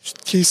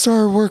 he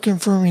started working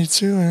for me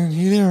too, and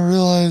he didn't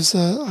realize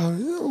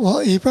that. Well,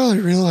 he probably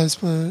realized,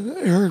 but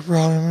Eric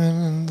brought him in,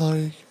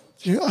 and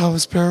I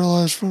was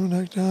paralyzed from the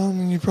neck down,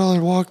 and he probably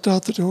walked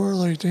out the door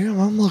like, "Damn,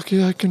 I'm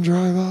lucky I can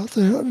drive out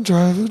there,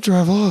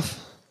 drive off."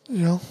 You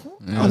know,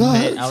 Yeah. I'm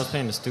I was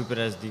paying the stupid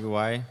ass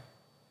DUI.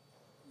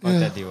 Fuck Yeah.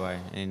 that DUI.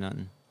 Ain't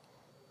nothing.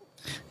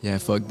 Yeah,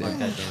 fuck Fuck that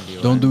that. damn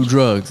DUI. Don't do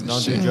drugs. and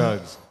Don't shit. do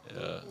drugs.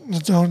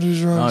 don't do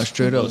No, drugs.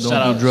 straight up, Shout don't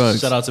out, do drugs.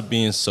 Shout out to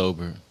being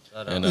sober.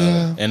 And,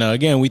 Yeah.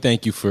 again, we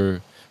thank you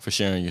for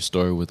sharing your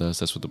story with us.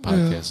 That's what the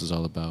podcast is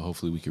all about.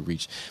 Hopefully we can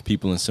reach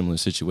people in similar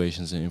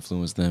situations and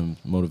influence them,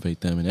 motivate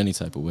them in any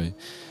type of way.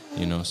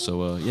 You know,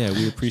 so yeah,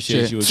 we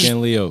appreciate Shit. you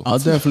again, Leo. I'll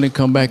definitely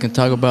come back and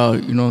talk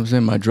about, you know what I'm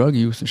saying, my drug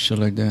use and shit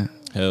like that.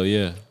 Hell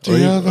yeah. Do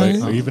you have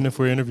any- or even if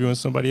we're interviewing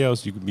somebody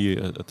else, you could be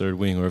a third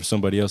wing, or if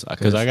somebody else,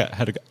 because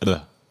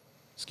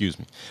excuse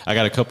me, I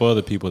got a couple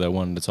other people that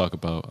wanted to talk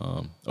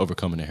about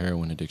overcoming a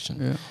heroin addiction.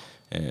 Yeah.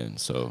 And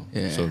so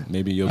Yeah.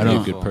 maybe you'll I be a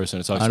don't- good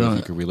person to talk I to if don't-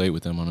 you can relate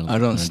with them on a I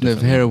on don't a sniff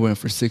different heroin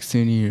for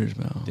 16 years,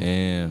 bro. level.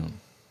 Damn.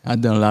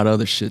 I've done a lot of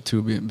other shit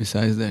too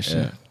besides that shit.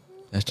 Yeah.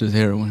 That's just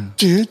heroin.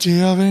 Do you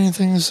have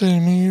anything to say to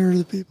me or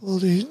the people?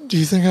 Do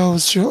you think I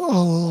was a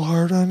little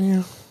hard on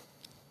you?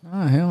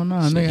 Nah, hell no.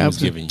 So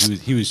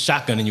Nigga, he was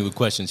shotgunning you with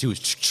questions. He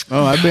was.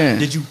 Oh, I've been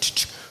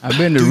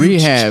to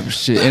rehab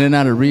shit, in and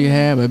out of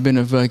rehab. I've been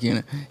to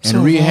fucking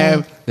So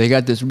rehab. They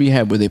got this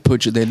rehab where they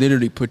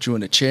literally put you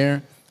in a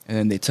chair and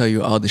then they tell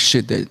you all the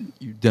shit that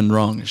you done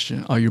wrong and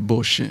shit, all your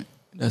bullshit.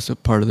 That's a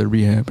part of the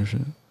rehab and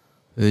shit.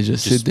 They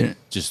just sit there,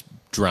 just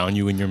drown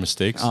you in your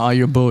mistakes. all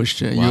your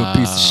bullshit. You a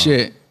piece of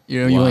shit.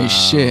 You know, you ain't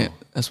shit.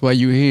 That's why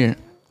you here.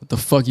 What the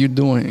fuck you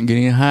doing? And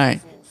getting high,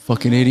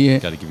 fucking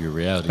idiot. Got to give you a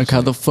reality. Like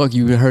how the fuck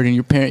you hurting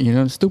your parent? You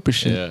know, stupid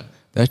shit. Yeah.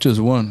 That's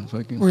just one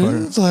fucking part.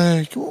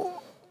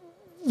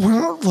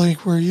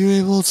 Were you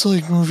able to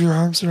like move your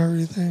arms and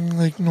everything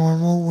like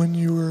normal when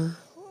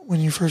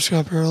you first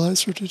got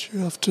paralyzed, or did you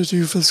have to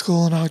do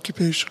physical and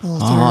occupational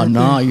therapy? Oh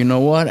no, you know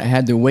what? I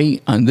had to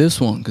wait on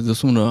this one because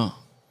this one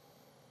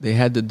they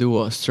had to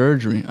do a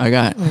surgery. I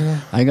got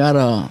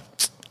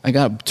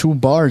 2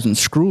 bars and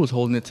screws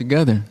holding it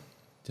together.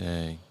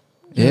 Dang.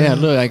 Yeah,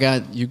 look, I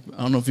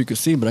don't know if you can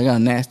see, but I got a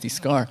nasty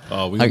scar.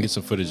 Oh, we can get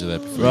some footage of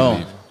that before Bro, you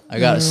leave. I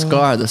got a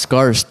scar. The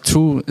scar is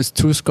 2. It's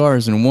 2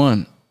 scars in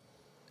one.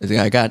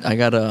 I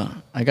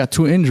got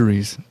 2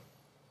 injuries.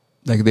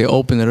 Like they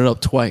opened it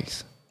up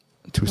twice,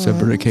 2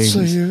 separate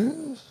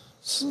occasions.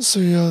 So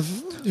you have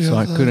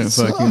I couldn't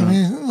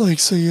fucking.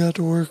 So you had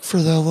to work for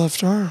that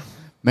left arm.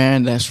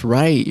 Man, that's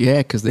right. Yeah,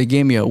 because they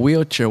gave me a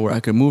wheelchair where I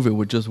could move it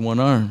with just one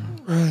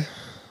arm. Right.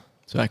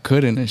 So I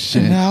couldn't and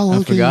shit. And now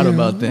I forgot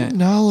about that.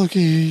 Now look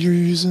at you. You're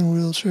using a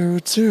wheelchair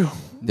with 2.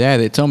 Yeah,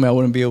 they told me I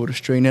wouldn't be able to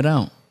straighten it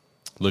out.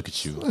 Look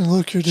at you. And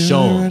look, you're doing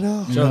Show it 'em. right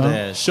now. Show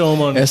that. Show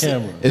them on the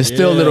camera. It's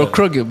still a little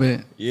crooked,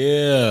 but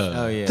Yeah.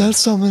 Oh yeah. That's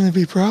something to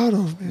be proud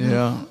of. Man.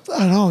 yeah.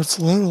 I know it's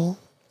little.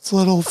 It's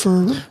little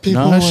for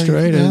people Not like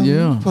straight, them,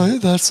 yeah.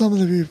 But that's something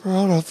to be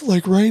proud of.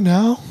 Like right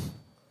now,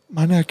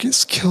 my neck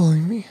is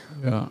killing me.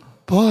 Yeah.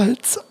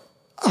 But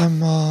I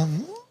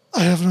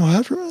have no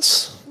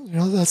headrest. You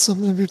know, that's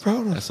something to be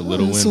proud of. That's a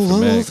little It's win a for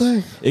little Max.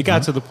 thing. It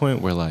got to the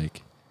point where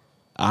like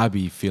I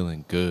be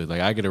feeling good. Like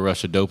I get a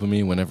rush of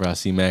dopamine whenever I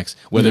see Max.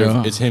 Whether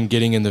it's him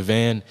getting in the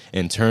van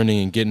and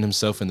turning and getting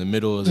himself in the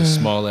middle of the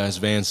small ass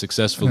van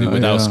successfully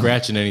without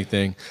scratching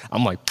anything.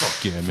 I'm like,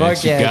 fuck yeah, Max.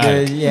 Fuck yeah, you got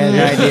dude. it. Yeah,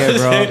 the idea,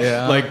 bro.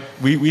 Yeah. Like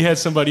we had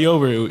somebody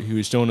over. He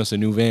was showing us a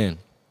new van.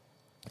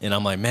 And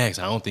I'm like, Max,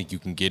 I don't think you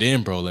can get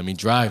in, bro. Let me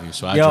drive you.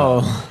 So I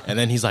drive. And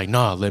then he's like,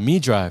 nah, let me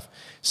drive.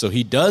 So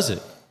he does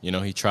it. You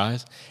know, he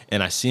tries.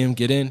 And I see him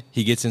get in.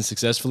 He gets in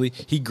successfully.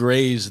 He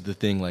grazed the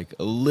thing like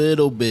a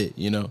little bit,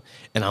 you know.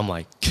 And I'm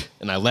like,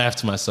 and I laughed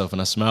to myself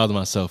and I smiled to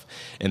myself.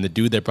 And the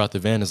dude that brought the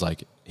van is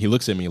like, he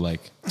looks at me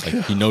like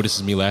he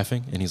notices me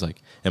laughing. And he's like,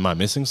 am I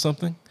missing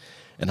something?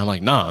 And I'm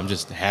like, nah, I'm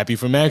just happy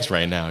for Max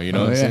right now. You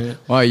know what I'm saying?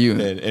 Why are you?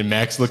 And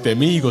Max looked at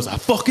me. He goes, I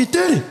fucking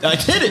did it. I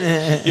did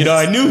it. You know,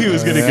 I knew he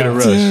was going to get a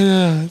rush.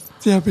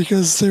 Yeah,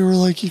 because they were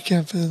like, you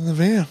can't fit in the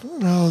van.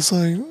 And I was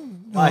like,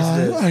 no,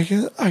 I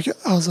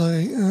was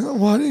like,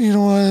 what? You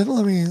know what?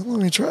 Let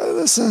me try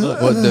this.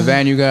 What, the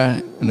van you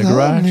got in the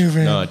garage? New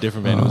van. No, a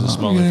different van. It was a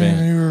smaller A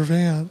van. newer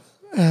van.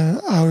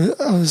 And I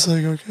was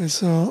like, okay,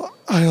 so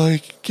I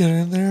like get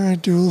in there, I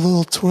do a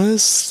little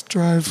twist,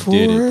 drive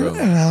forward,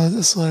 and I was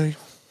just like,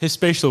 his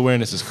spatial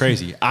awareness is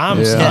crazy.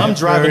 I'm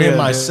driving him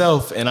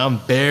myself, and I'm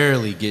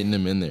barely getting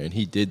him in there, and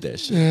he did that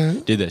shit. Yeah.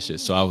 Did that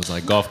shit. So I was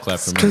like, golf clap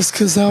for me.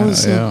 Because that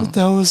was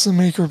the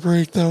make or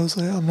break. That was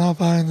like, I'm not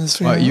buying this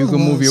van. What, you can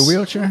move your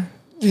wheelchair?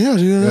 Yeah,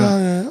 dude.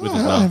 Yeah.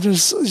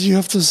 You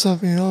have to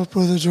set me up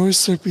with a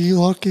joystick. Be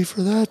lucky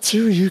for that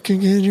too. You can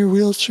get in your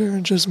wheelchair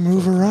and just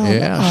move around.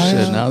 Yeah,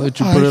 shit. Now that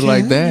you put it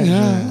like that.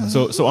 Yeah.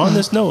 So on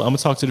this note, I'm gonna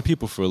talk to the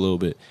people for a little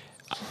bit.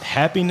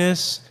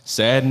 Happiness,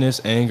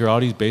 sadness, anger, all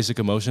these basic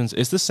emotions,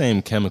 it's the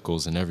same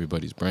chemicals in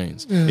everybody's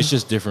brains. Yeah. It's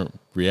just different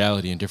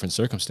reality and different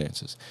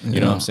circumstances. You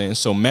know what I'm saying?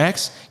 So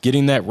Max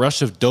getting that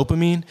rush of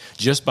dopamine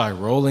just by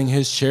rolling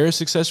his chair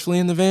successfully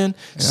in the van,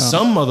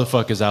 some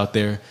motherfuckers out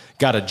there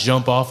got to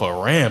jump off a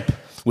ramp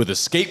with a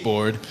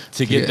skateboard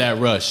to get that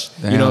rush.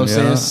 Damn, you know what I'm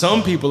saying?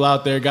 Some people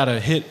out there got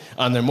to hit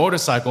on their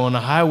motorcycle on the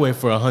highway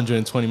for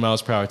 120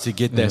 miles per hour to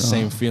get that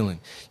same feeling.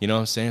 You know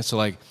what I'm saying? So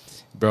like,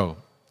 bro,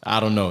 I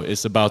don't know.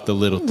 It's about the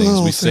little things.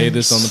 We say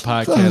this on the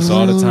podcast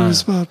all the time.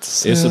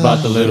 It's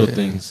about the little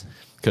things.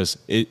 Because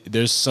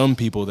there's some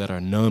people that are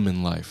numb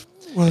in life.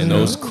 And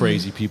those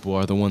crazy people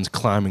are the ones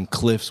climbing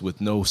cliffs with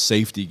no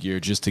safety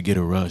gear just to get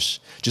a rush,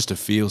 just to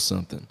feel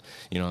something.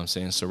 You know what I'm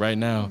saying? So right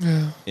now,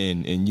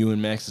 in you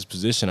and Max's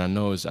position, I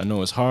know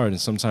it's hard, and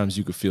sometimes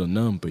you could feel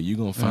numb, but you're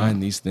gonna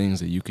find these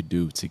things that you could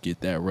do to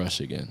get that rush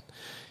again.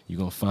 You're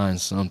gonna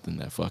find something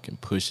that fucking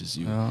pushes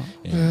you, and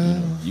you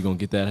know, you're gonna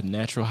get that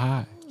natural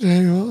high. Yeah,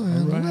 you will.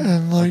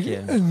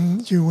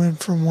 And you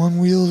went from one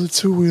wheel to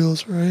 2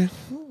 wheels, right?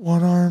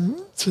 One arm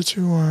to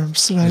 2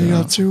 arms. So now you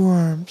got 2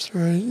 arms,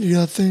 right? You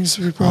got things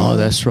to be proud of. Oh,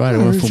 that's right. It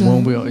went from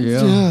one wheel.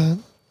 Yeah.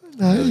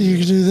 Now you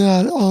can do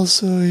that.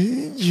 Also,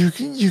 you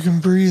can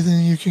breathe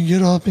and you can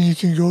get up and you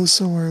can go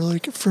somewhere.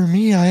 Like for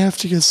me, I have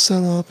to get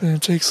set up and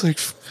it takes like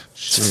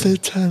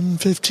 10,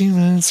 15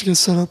 minutes to get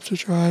set up to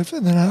drive.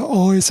 And then I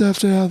always have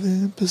to have it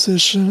in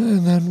position.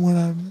 And then when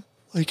I'm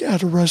like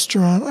at a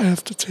restaurant, I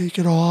have to take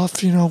it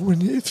off. You know,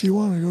 if you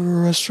want to go to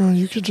a restaurant,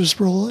 you can just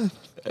roll in.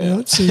 You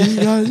know, so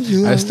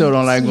I still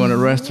don't like going to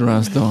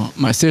restaurants though.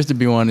 My sister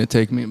be wanting to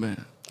take me,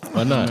 man.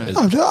 Why not?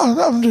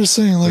 I'm just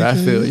saying, like, I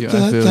feel you.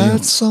 I feel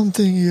that's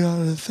something you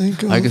gotta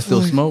think of. I can still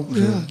like, smoke.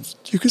 Yeah,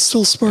 you can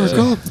still spark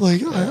up.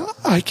 Like,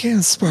 I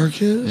can't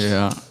spark it.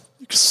 Yeah.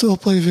 You can still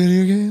play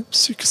video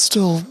games. You can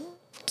still,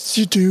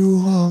 you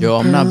do. Yo,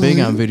 I'm not big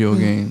on video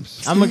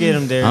games. I'm gonna get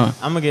him there. I'm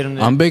gonna get him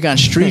there. I'm big on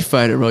Street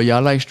Fighter, bro.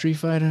 Y'all like Street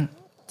Fighter?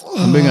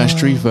 I'm big on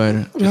Street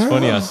Fighter. It's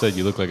funny I said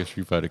you look like a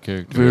Street Fighter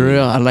character. For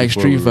real, I like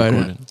before Street we Fighter.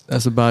 recorded.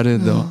 That's about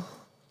it, though.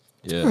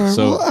 Yeah.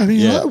 So well, I mean,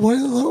 yeah.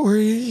 where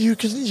you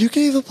can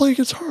even play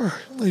guitar.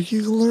 Like,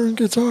 you can learn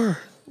guitar.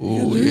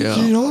 Oh yeah.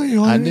 You know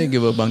what I mean? did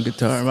give up on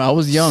guitar. I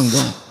was young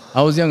though.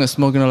 I was young and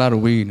smoking a lot of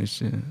weed and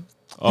shit.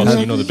 Oh, so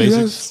you know the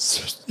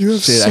basics? You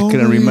have Shit, so I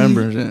couldn't many,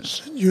 remember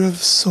it. You have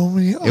so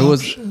many It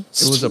was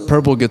options. a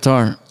purple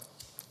guitar.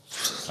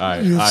 All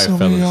right, You have so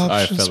many fellas. All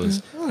right, options,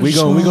 fellas. man. We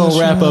just gonna wanna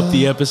wrap let up you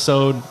the know.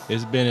 episode.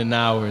 It's been an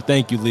hour.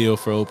 Thank you, Leo,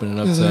 for opening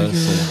up Yeah, to thank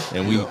us. you.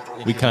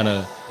 And we kind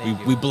of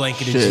we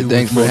blanketed Shit, you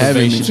thanks with for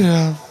having me. motivation.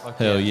 Yeah.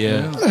 Hell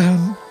yeah.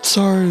 And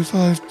sorry if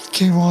I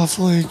came off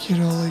like,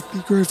 like, be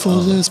grateful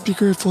to this, be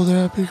grateful to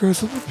that, be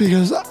grateful.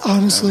 Because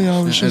honestly, I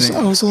was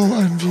a little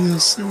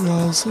envious. I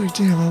was like,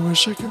 damn, I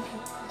wish I could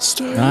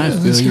stay I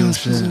in this feel you, guy's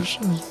shit.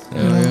 position.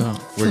 Yeah.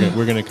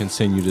 We're gonna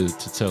continue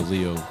to tell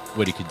Leo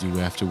what he could do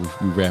after we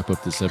wrap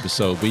up this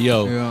episode. But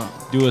yo, Yeah.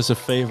 do us a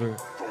favor.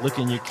 Look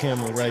in your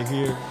camera right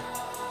here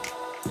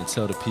and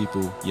tell the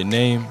people your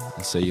name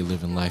and say you're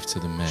living life to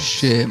the max.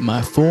 Shit,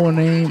 my full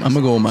name. I'm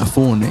gonna go with my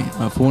full name.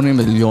 My full name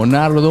is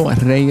Leonardo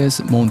Reyes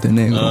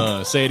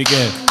Montenegro. Say it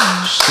again.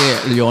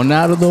 Shit,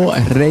 Leonardo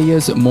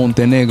Reyes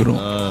Montenegro.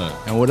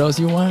 And what else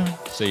you want?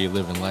 Say you're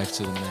living life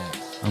to the max.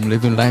 I'm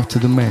living life to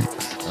the max.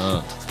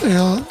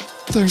 Yeah,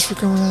 thanks for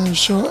coming on the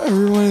show.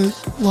 Everybody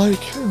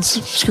like and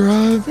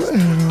subscribe,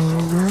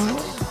 and we're out.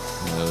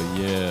 Hell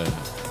yeah.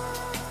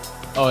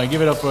 Oh, and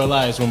give it up for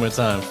Elias one more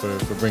time for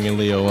bringing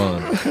Leo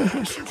on.